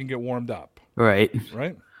the guy can get warmed up. Right.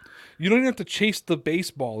 Right? You don't even have to chase the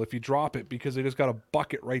baseball if you drop it because they just got a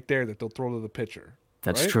bucket right there that they'll throw to the pitcher.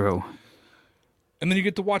 That's right? true. And then you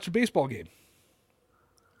get to watch a baseball game.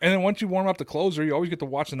 And then once you warm up the closer, you always get to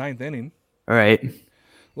watch the 9th inning. All right.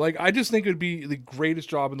 I just think it would be the greatest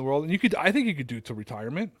job in the world. And I think you could do it till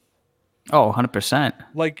retirement. Oh,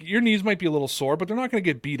 100%. Your knees might be a little sore, but they're not going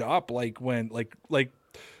to get beat up when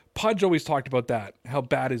Pudge always talked about that, how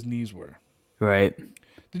bad his knees were. Right.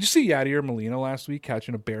 Did you see Yadier Molina last week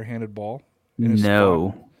catching a barehanded ball?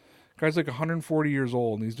 No. Spot? Guy's 140 years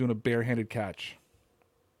old, and he's doing a barehanded catch.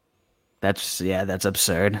 That's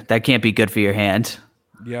absurd. That can't be good for your hand.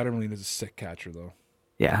 Yadier Molina's a sick catcher, though.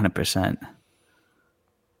 Yeah, 100%.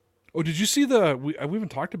 Oh, did you see we haven't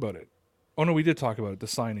talked about it. Oh, no, we did talk about it, the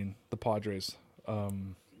signing, the Padres. What's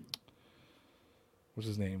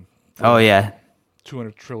his name? Oh, yeah.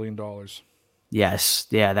 $200 trillion. Yes.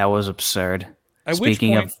 Yeah, that was absurd.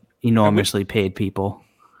 Speaking of enormously paid people.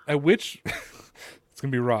 At which, it's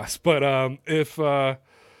going to be Ross, but at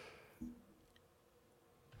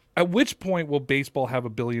which point will baseball have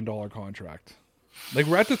 $1 billion contract?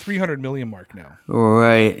 We're at the 300 million mark now.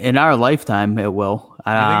 Right. In our lifetime, it will.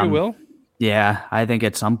 You think it will? Yeah, I think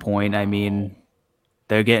at some point. I mean,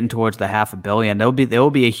 they're getting towards the $500 million. There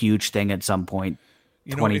will be a huge thing at some point.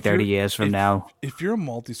 30 years from now. If you're a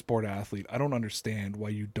multi-sport athlete, I don't understand why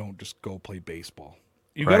you don't just go play baseball.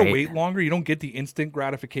 You got to wait longer. You don't get the instant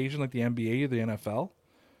gratification like the NBA or the NFL.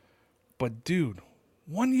 But, dude,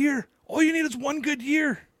 1 year. All you need is one good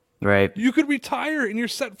year. Right. You could retire and you're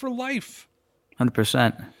set for life.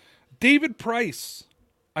 100%. David Price.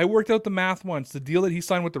 I worked out the math once. The deal that he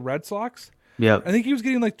signed with the Red Sox, Yep. I think he was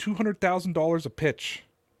getting like $200,000 a pitch.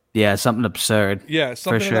 Yeah, something absurd. Yeah, For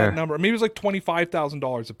something of that sure. number. Maybe it was like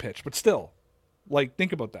 $25,000 a pitch, but still, like,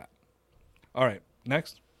 think about that. All right,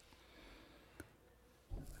 next.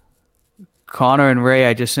 Connor and Ray,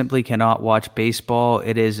 I just simply cannot watch baseball.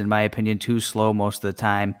 It is, in my opinion, too slow most of the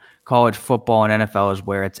time. College football and NFL is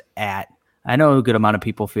where it's at. I know a good amount of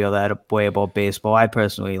people feel that way about baseball. I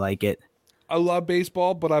personally like it. I love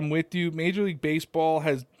baseball, but I'm with you. Major League Baseball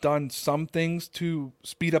has done some things to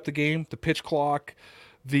speed up the game, the pitch clock.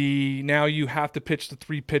 Now you have to pitch the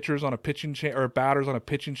 3 pitchers on a pitching change or batters on a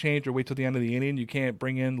pitching change, or wait till the end of the inning. You can't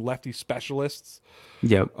bring in lefty specialists.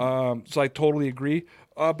 Yep. So I totally agree.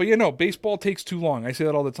 But yeah, no, baseball takes too long. I say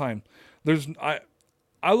that all the time.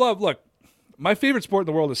 Look, my favorite sport in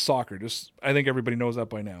the world is soccer. I think everybody knows that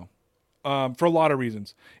by now. For a lot of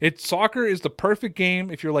reasons. Soccer is the perfect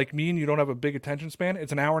game if you're like me and you don't have a big attention span.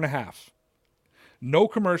 It's an hour and a half. No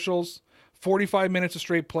commercials, 45 minutes of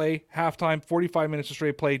straight play, halftime, 45 minutes of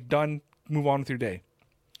straight play, done, move on with your day.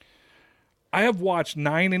 I have watched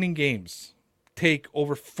 9-inning games take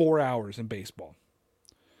over 4 hours in baseball.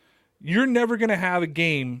 You're never going to have a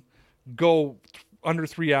game go under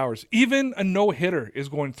 3 hours. Even a no-hitter is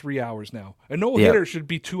going 3 hours now. A no-hitter should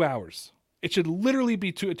be 2 hours. It should literally be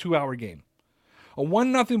a 2-hour game. A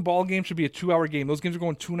 1-0 ball game should be a 2-hour game. Those games are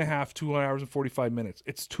going 2.5, 2 hours and 45 minutes.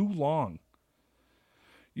 It's too long.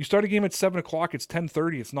 You start a game at 7 o'clock, it's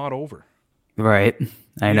 10:30, it's not over. Right.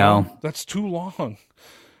 I know. That's too long.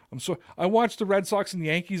 I watched the Red Sox and the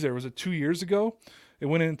Yankees there. Was it 2 years ago? It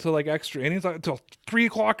went into like extra innings until 3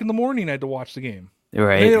 o'clock in the morning. I had to watch the game.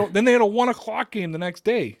 Right. Then they had a 1 o'clock game the next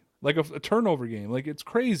day, like a turnover game. Like, it's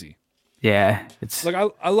crazy. Yeah. It's like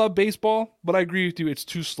I love baseball, but I agree with you. It's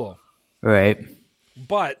too slow. right.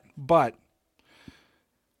 But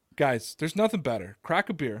guys, there's nothing better. Crack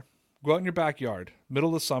a beer, go out in your backyard,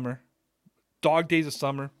 middle of summer, dog days of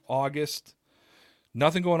summer, August.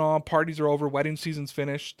 Nothing going on. Parties are over. Wedding season's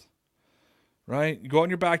finished. Right? You go out in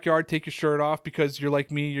your backyard, take your shirt off because you're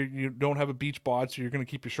like me. You don't have a beach bod, so you're going to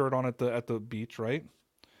keep your shirt on at the beach, right?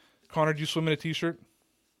 Connor, do you swim in a t-shirt?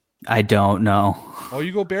 I don't know. Oh,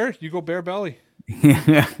 you go bare. You go bare belly.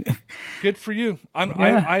 Yeah. Good for you.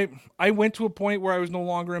 I went to a point where I was no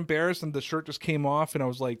longer embarrassed, and the shirt just came off, and I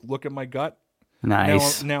was like, look at my gut.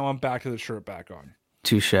 Nice. Now I'm back to the shirt back on.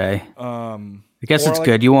 Touche. I guess it's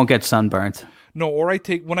good. You won't get sunburnt. No, or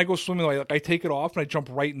when I go swimming, I take it off and I jump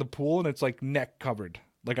right in the pool, and it's like neck covered.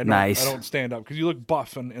 Like I don't stand up because you look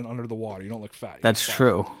buff and under the water. You don't look fat. That's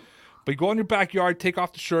true. But you go in your backyard, take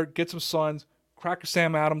off the shirt, get some suns, crack a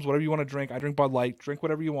Sam Adams, whatever you want to drink. I drink Bud Light. Drink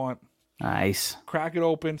whatever you want. Nice. Crack it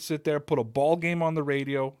open, sit there, put a ball game on the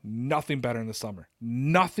radio. Nothing better in the summer.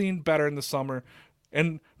 Nothing better in the summer.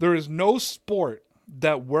 And there is no sport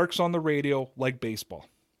that works on the radio like baseball.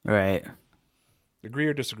 Right. Agree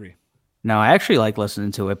or disagree? No, I actually like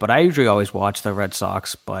listening to it, but I usually always watch the Red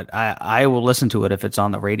Sox, but I will listen to it if it's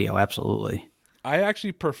on the radio, absolutely. I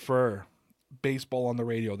actually prefer baseball on the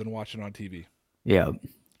radio than watching it on TV. Yeah.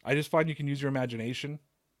 I just find you can use your imagination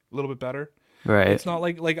a little bit better. Right. It's not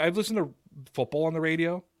like I've listened to football on the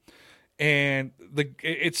radio, and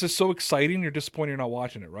it's just so exciting. You're disappointed you're not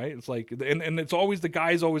watching it, right? It's like, and it's always the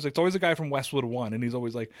guy from Westwood One, and he's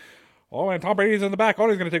always like, oh, and Tom Brady's in the back. Oh,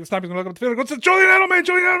 he's going to take the snap. He's going to look up the field. Goes to Julian Edelman.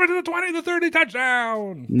 Julian Edelman to the 20, the 30,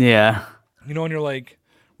 touchdown. Yeah. And you're like,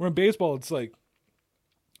 we're in baseball. It's like,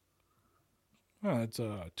 it's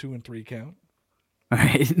a 2-3 count.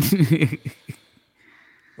 Right.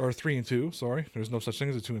 Or 3-2. Sorry, there's no such thing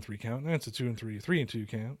as a 2-3 count. It's a 2-3, 3-2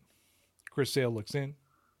 count. Chris Sale looks in,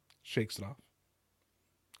 shakes it off,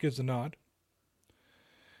 gives a nod.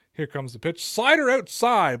 Here comes the pitch. Slider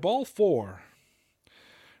outside. Ball 4.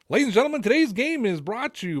 Ladies and gentlemen, today's game is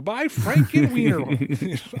brought to you by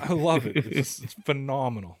Frankenweenie. I love it. It's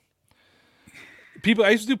phenomenal. I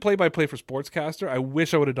used to do play-by-play for Sportscaster. I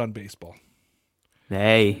wish I would have done baseball.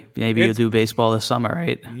 Hey, maybe you'll do baseball this summer,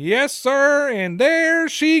 right? Yes, sir. And there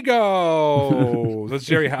she goes. That's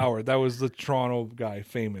Jerry Howard. That was the Toronto guy,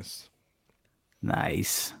 famous.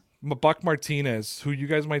 Nice. Buck Martinez, who you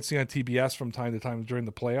guys might see on TBS from time to time during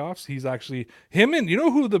the playoffs. He's actually him, and you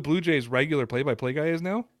know who the Blue Jays regular play-by-play guy is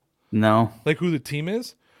now? No. Like who the team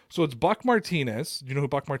is? So it's Buck Martinez. Do you know who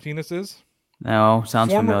Buck Martinez is? No,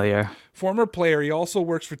 sounds familiar. Former player. He also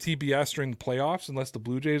works for TBS during the playoffs, unless the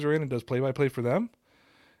Blue Jays are in, and does play-by-play for them.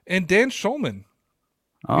 And Dan Schulman.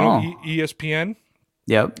 Oh. You know, ESPN.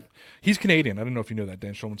 Yep. He's Canadian. I don't know if you know that.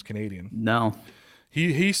 Dan Schulman's Canadian. No.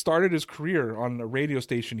 He started his career on a radio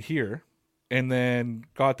station here and then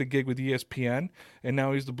got the gig with ESPN, and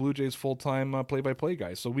now he's the Blue Jays full-time play-by-play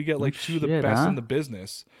guy. So we get like two of the shit, best huh? in the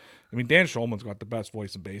business. I mean, Dan Schulman's got the best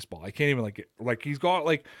voice in baseball. I can't even he's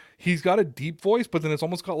got a deep voice, but then it's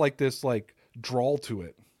almost got like this like drawl to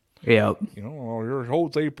it. Yep. You know, oh, your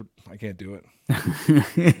Jose. I can't do it.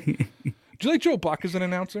 Do you like Joe Buck as an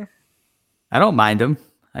announcer? I don't mind him.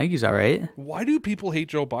 I think he's all right. Why do people hate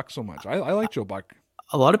Joe Buck so much? I like Joe Buck.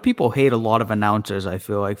 A lot of people hate a lot of announcers, I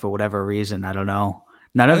feel like, for whatever reason. I don't know.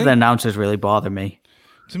 None of the announcers really bother me.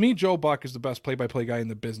 To me, Joe Buck is the best play-by-play guy in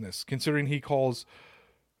the business, considering he calls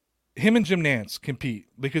him and Jim Nantz compete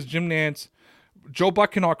because Joe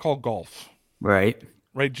Buck cannot call golf. Right.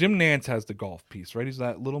 Right? Jim Nantz has the golf piece, right? He's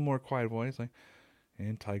that little more quiet voice, like,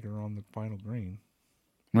 and Tiger on the final green.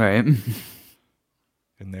 Right.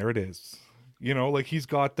 And there it is. You know, like he's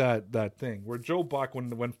got that thing. Where Joe Buck,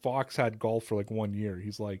 when Fox had golf for like 1 year,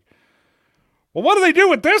 he's like, well, what do they do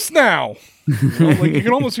with this now? You know, like you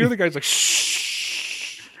can almost hear the guy's like,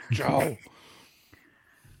 shh, Joe.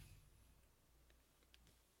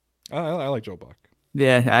 I like Joe Buck.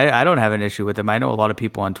 Yeah, I don't have an issue with him. I know a lot of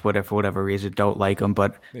people on Twitter, for whatever reason, don't like him,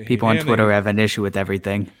 but people on Twitter have an issue with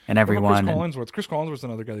everything and everyone. Chris Collinsworth's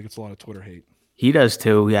another guy that gets a lot of Twitter hate. He does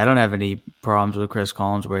too. Yeah, I don't have any problems with Chris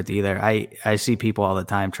Collinsworth either. I see people all the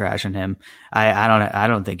time trashing him. I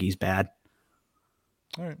don't think he's bad.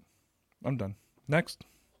 All right, I'm done. Next,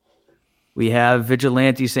 we have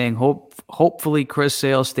Vigilante saying hopefully Chris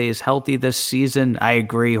Sale stays healthy this season. I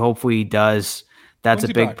agree. Hopefully he does. That's a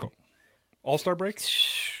big All-Star break.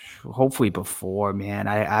 Hopefully before, man.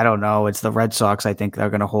 I don't know. It's the Red Sox. I think they're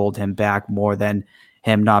going to hold him back more than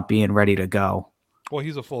him not being ready to go. Well,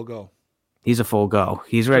 he's a full go. He's a full go.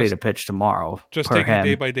 He's ready to pitch tomorrow. Just taking it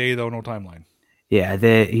day by day, though, no timeline. Yeah,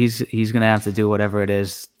 he's going to have to do whatever it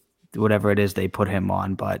is they put him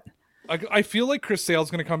on. But I feel like Chris Sale's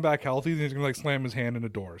going to come back healthy, and he's going to like slam his hand in a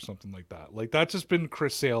door or something like that. Like that's just been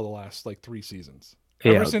Chris Sale the last like 3 seasons,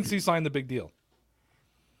 ever since he signed the big deal.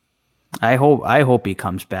 I hope he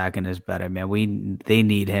comes back and is better, man. They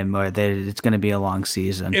need him, or it's going to be a long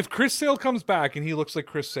season. If Chris Sale comes back and he looks like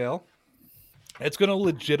Chris Sale, it's going to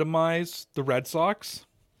legitimize the Red Sox.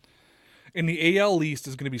 And the AL East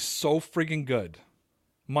is going to be so friggin' good.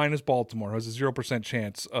 Minus Baltimore, who has a 0%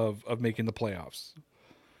 chance of making the playoffs.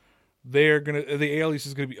 The AL East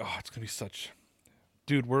is going to be, it's going to be such.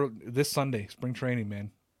 Dude, we're this Sunday, spring training,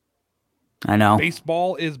 man. I know.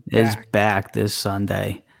 Baseball is back this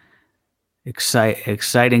Sunday.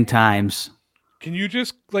 Exciting times. Can you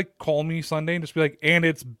just like call me Sunday and just be like, and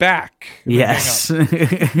it's back? And yes.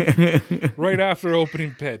 Right after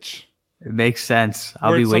opening pitch. It makes sense.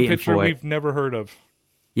 I'll be waiting for it. We've never heard of.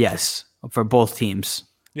 Yes, for both teams.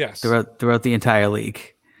 Yes. Throughout the entire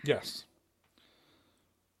league. Yes.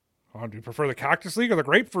 Oh, do you prefer the Cactus League or the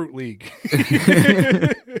Grapefruit League?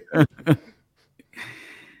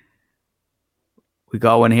 We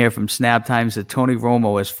got one here from Snap Times that Tony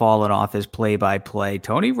Romo has fallen off his play-by-play.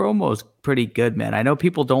 Tony Romo's pretty good, man. I know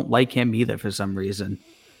people don't like him either for some reason.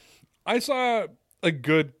 I saw a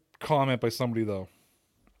good comment by somebody, though.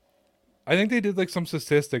 I think they did like some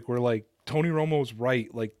statistic where like Tony Romo's right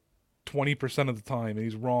like 20% of the time and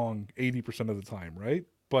he's wrong 80% of the time, right?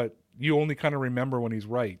 But you only kind of remember when he's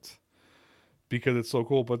right because it's so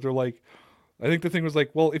cool. But they're like, I think the thing was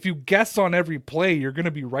like, well, if you guess on every play, you're going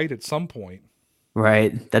to be right at some point.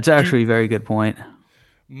 Right. That's actually a very good point.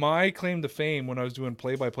 My claim to fame when I was doing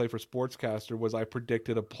play-by-play for Sportscaster was I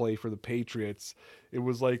predicted a play for the Patriots. It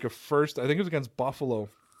was like I think it was against Buffalo,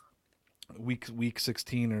 week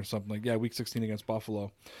 16 or something week 16 against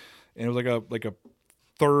Buffalo, and it was like a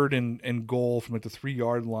third and goal from like the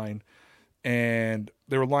 3-yard line, and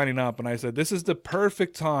they were lining up, and I said this is the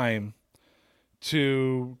perfect time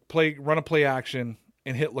to run a play action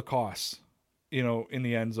and hit Lacoste, in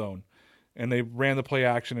the end zone. And they ran the play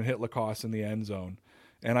action and hit Lacoste in the end zone.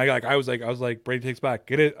 And I was like, Brady takes back.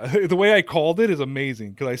 Get it? The way I called it is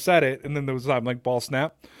amazing because I said it, and then there was time like ball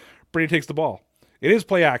snap. Brady takes the ball. It is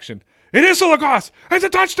play action. It is Lacoste. It's a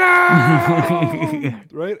touchdown,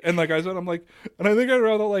 right? And like I said, I'm like, and I think I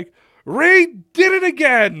rather like Ray did it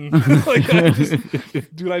again.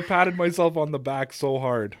 Dude, I patted myself on the back so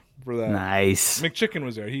hard for that. Nice. McChicken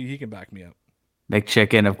was there. He can back me up.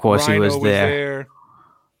 McChicken, of course, Rhino he was there.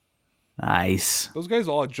 Nice. Those guys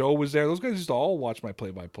Joe was there. Those guys used to all watch my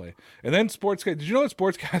play-by-play. And then did you know that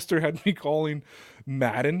Sportscaster had me calling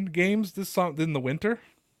Madden games in the winter?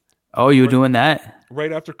 Oh, you were doing that?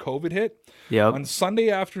 Right after COVID hit? Yep. On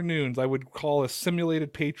Sunday afternoons, I would call a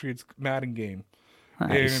simulated Patriots Madden game.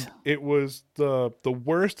 Nice. And it was the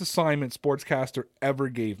worst assignment Sportscaster ever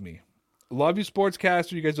gave me. Love you,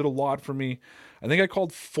 Sportscaster. You guys did a lot for me. I think I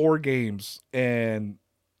called 4 games and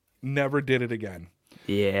never did it again.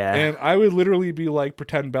 Yeah. And I would literally be like,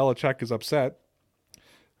 pretend Belichick is upset.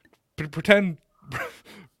 Pretend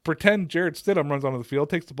pretend Jarrett Stidham runs onto the field,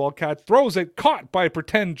 takes the ball, throws it, caught by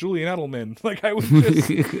pretend Julian Edelman. Like I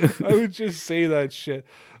would just say that shit.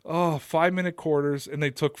 Oh, 5-minute quarters, and they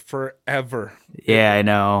took forever. Yeah, I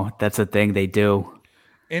know. That's the thing they do.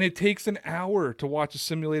 And it takes an hour to watch a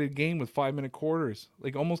simulated game with 5-minute quarters.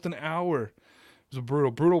 Like almost an hour. It was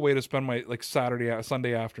a brutal way to spend my like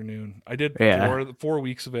Sunday afternoon. I did Yeah. 4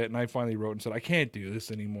 weeks of it, and I finally wrote and said, I can't do this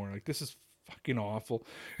anymore. Like this is fucking awful.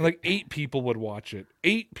 And like 8 people would watch it.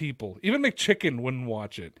 8 people. Even McChicken wouldn't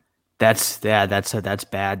watch it. That's bad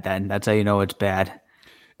then. That's how you know it's bad.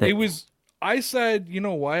 It was. I said, you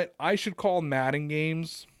know what? I should call Madden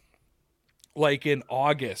games like in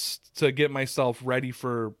August to get myself ready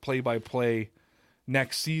for play-by-play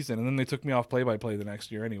next season. And then they took me off play-by-play the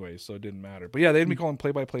next year anyway, so it didn't matter. But yeah, they had me calling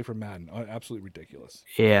play-by-play for Madden. Absolutely ridiculous.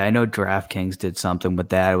 Yeah, I know DraftKings did something with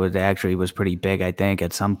that. It was pretty big, I think,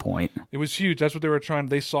 at some point. It was huge. That's what they were trying.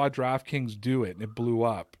 They saw DraftKings do it, and it blew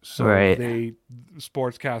up. So Right.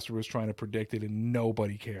 Sportscaster was trying to predict it, and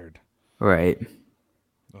nobody cared. Right.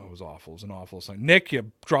 Oh, it was awful. It was an awful sign. Nick, you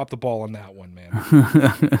dropped the ball on that one, man.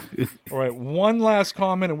 All right, one last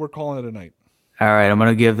comment, and we're calling it a night. All right, I'm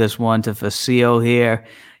going to give this one to Facile here.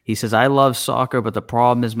 He says, I love soccer, but the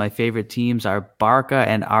problem is my favorite teams are Barca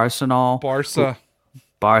and Arsenal. Barcelona.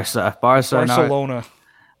 Barca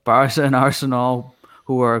and Arsenal,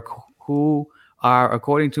 who are,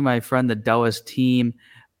 according to my friend, the dullest team.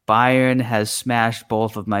 Bayern has smashed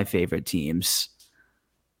both of my favorite teams.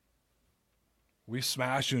 We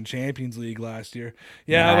smashed you in Champions League last year.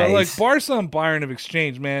 Yeah, Nice. but like Barca and Bayern have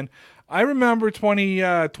exchanged, man. I remember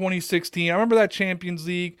 2016. I remember that Champions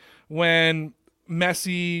League when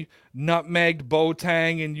Messi nutmegged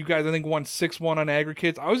Boateng and you guys, I think, won 6-1 on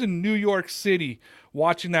aggregates. I was in New York City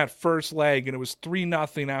watching that first leg, and it was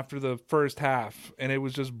 3-0 after the first half, and it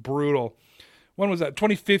was just brutal. When was that?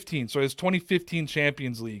 2015. So it was 2015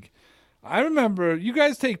 Champions League. I remember you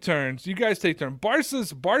guys take turns.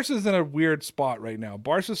 Barca's in a weird spot right now.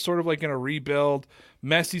 Barca's sort of like in a rebuild.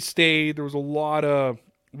 Messi stayed. There was a lot of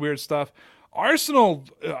weird stuff. Arsenal,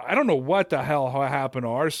 I don't know what the hell happened to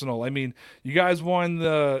Arsenal. I mean, you guys won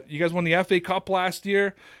the FA Cup last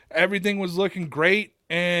year. Everything was looking great,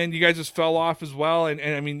 and you guys just fell off as well. And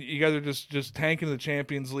I mean, you guys are just tanking the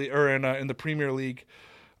Champions League or in the Premier League.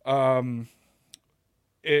 I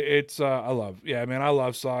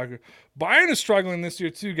love soccer. Bayern is struggling this year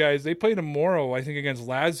too, guys. They play tomorrow, I think, against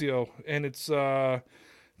Lazio, and it's gonna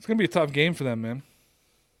be a tough game for them, man.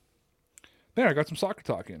 There, I got some soccer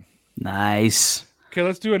talk in. Nice. Okay,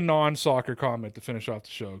 let's do a non-soccer comment to finish off the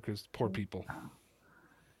show, because poor people.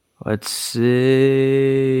 Let's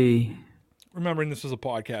see. Remembering this is a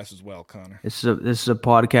podcast as well, Connor. This is a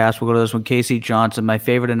podcast. We'll go to this one. Casey Johnson. My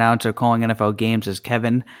favorite announcer calling NFL games is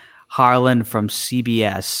Kevin Harlan from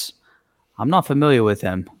CBS. I'm not familiar with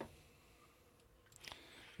him.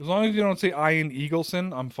 As long as you don't say Ian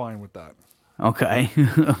Eagleson, I'm fine with that. Okay.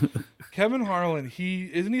 Kevin Harlan,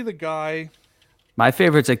 isn't he the guy My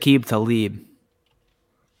favorite's Aqib Talib.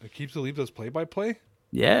 that keeps the lead does play-by-play?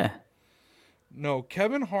 Yeah. No,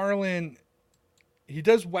 Kevin Harlan, he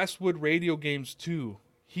does Westwood radio games too.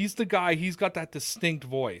 He's the guy, he's got that distinct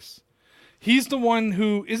voice. He's the one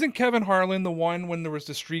who, isn't Kevin Harlan the one when there was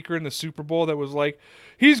the streaker in the Super Bowl that was like,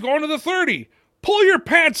 he's going to the 30. Pull your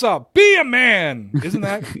pants up. Be a man. Isn't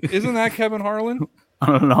that Kevin Harlan? I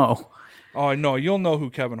don't know. Oh, no, you'll know who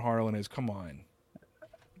Kevin Harlan is. Come on.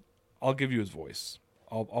 I'll give you his voice.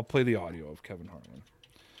 I'll play the audio of Kevin Harlan.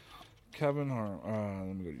 Kevin Harlan.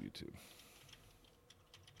 Let me go to YouTube.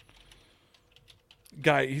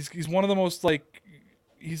 Guy, he's one of the most, like,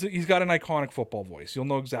 he's got an iconic football voice. You'll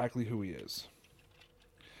know exactly who he is.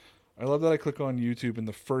 I love that I click on YouTube and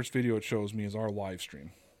the first video it shows me is our live stream.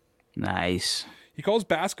 Nice. He calls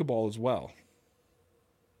basketball as well.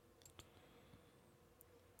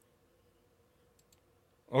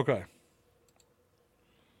 Okay.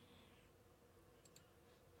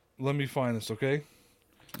 Let me find this, okay?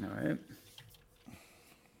 All right.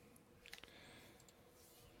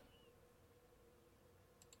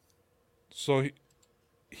 So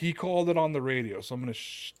he called it on the radio. So I'm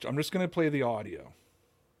just gonna play the audio.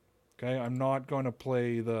 Okay, I'm not gonna put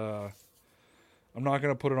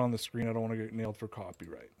it on the screen. I don't want to get nailed for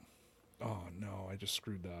copyright. Oh no, I just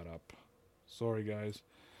screwed that up. Sorry guys.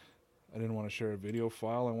 I didn't want to share a video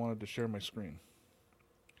file. I wanted to share my screen.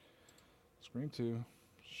 Screen 2.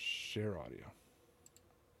 Share audio.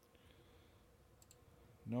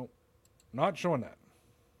 Nope. Not showing that.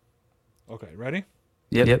 Okay, ready?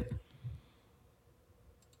 Yep.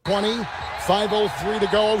 20, 5:03 to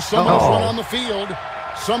go. Someone's run on the field.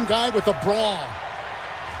 Some guy with a bra.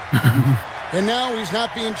 And now he's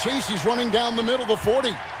not being chased. He's running down the middle of the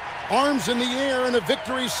 40. Arms in the air in a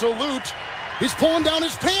victory salute. He's pulling down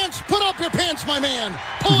his pants. Put up your pants, my man.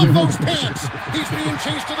 Pull up those pants. He's being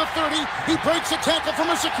chased to the 30. He breaks a tackle from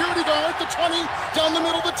a security guard. The 20, down the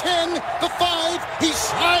middle of the 10, the 5. He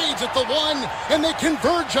slides at the 1, and they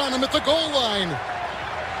converge on him at the goal line.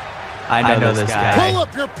 I know this guy. Pull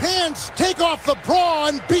up your pants. Take off the bra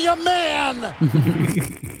and be a man.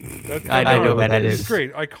 I know what that is.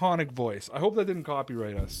 Great, iconic voice. I hope that didn't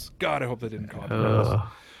copyright us. God, I hope that didn't copyright us.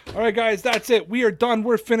 All right, guys, that's it. We are done.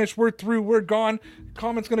 We're finished. We're through. We're gone.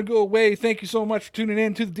 Comment's going to go away. Thank you so much for tuning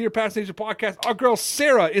in to the Dear Passenger podcast. Our girl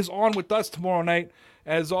Sarah is on with us tomorrow night.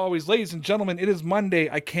 As always, ladies and gentlemen, it is Monday.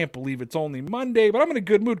 I can't believe it's only Monday, but I'm in a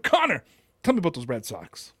good mood. Connor, tell me about those Red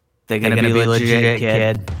Sox. They're going to be legit,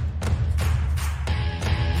 kid.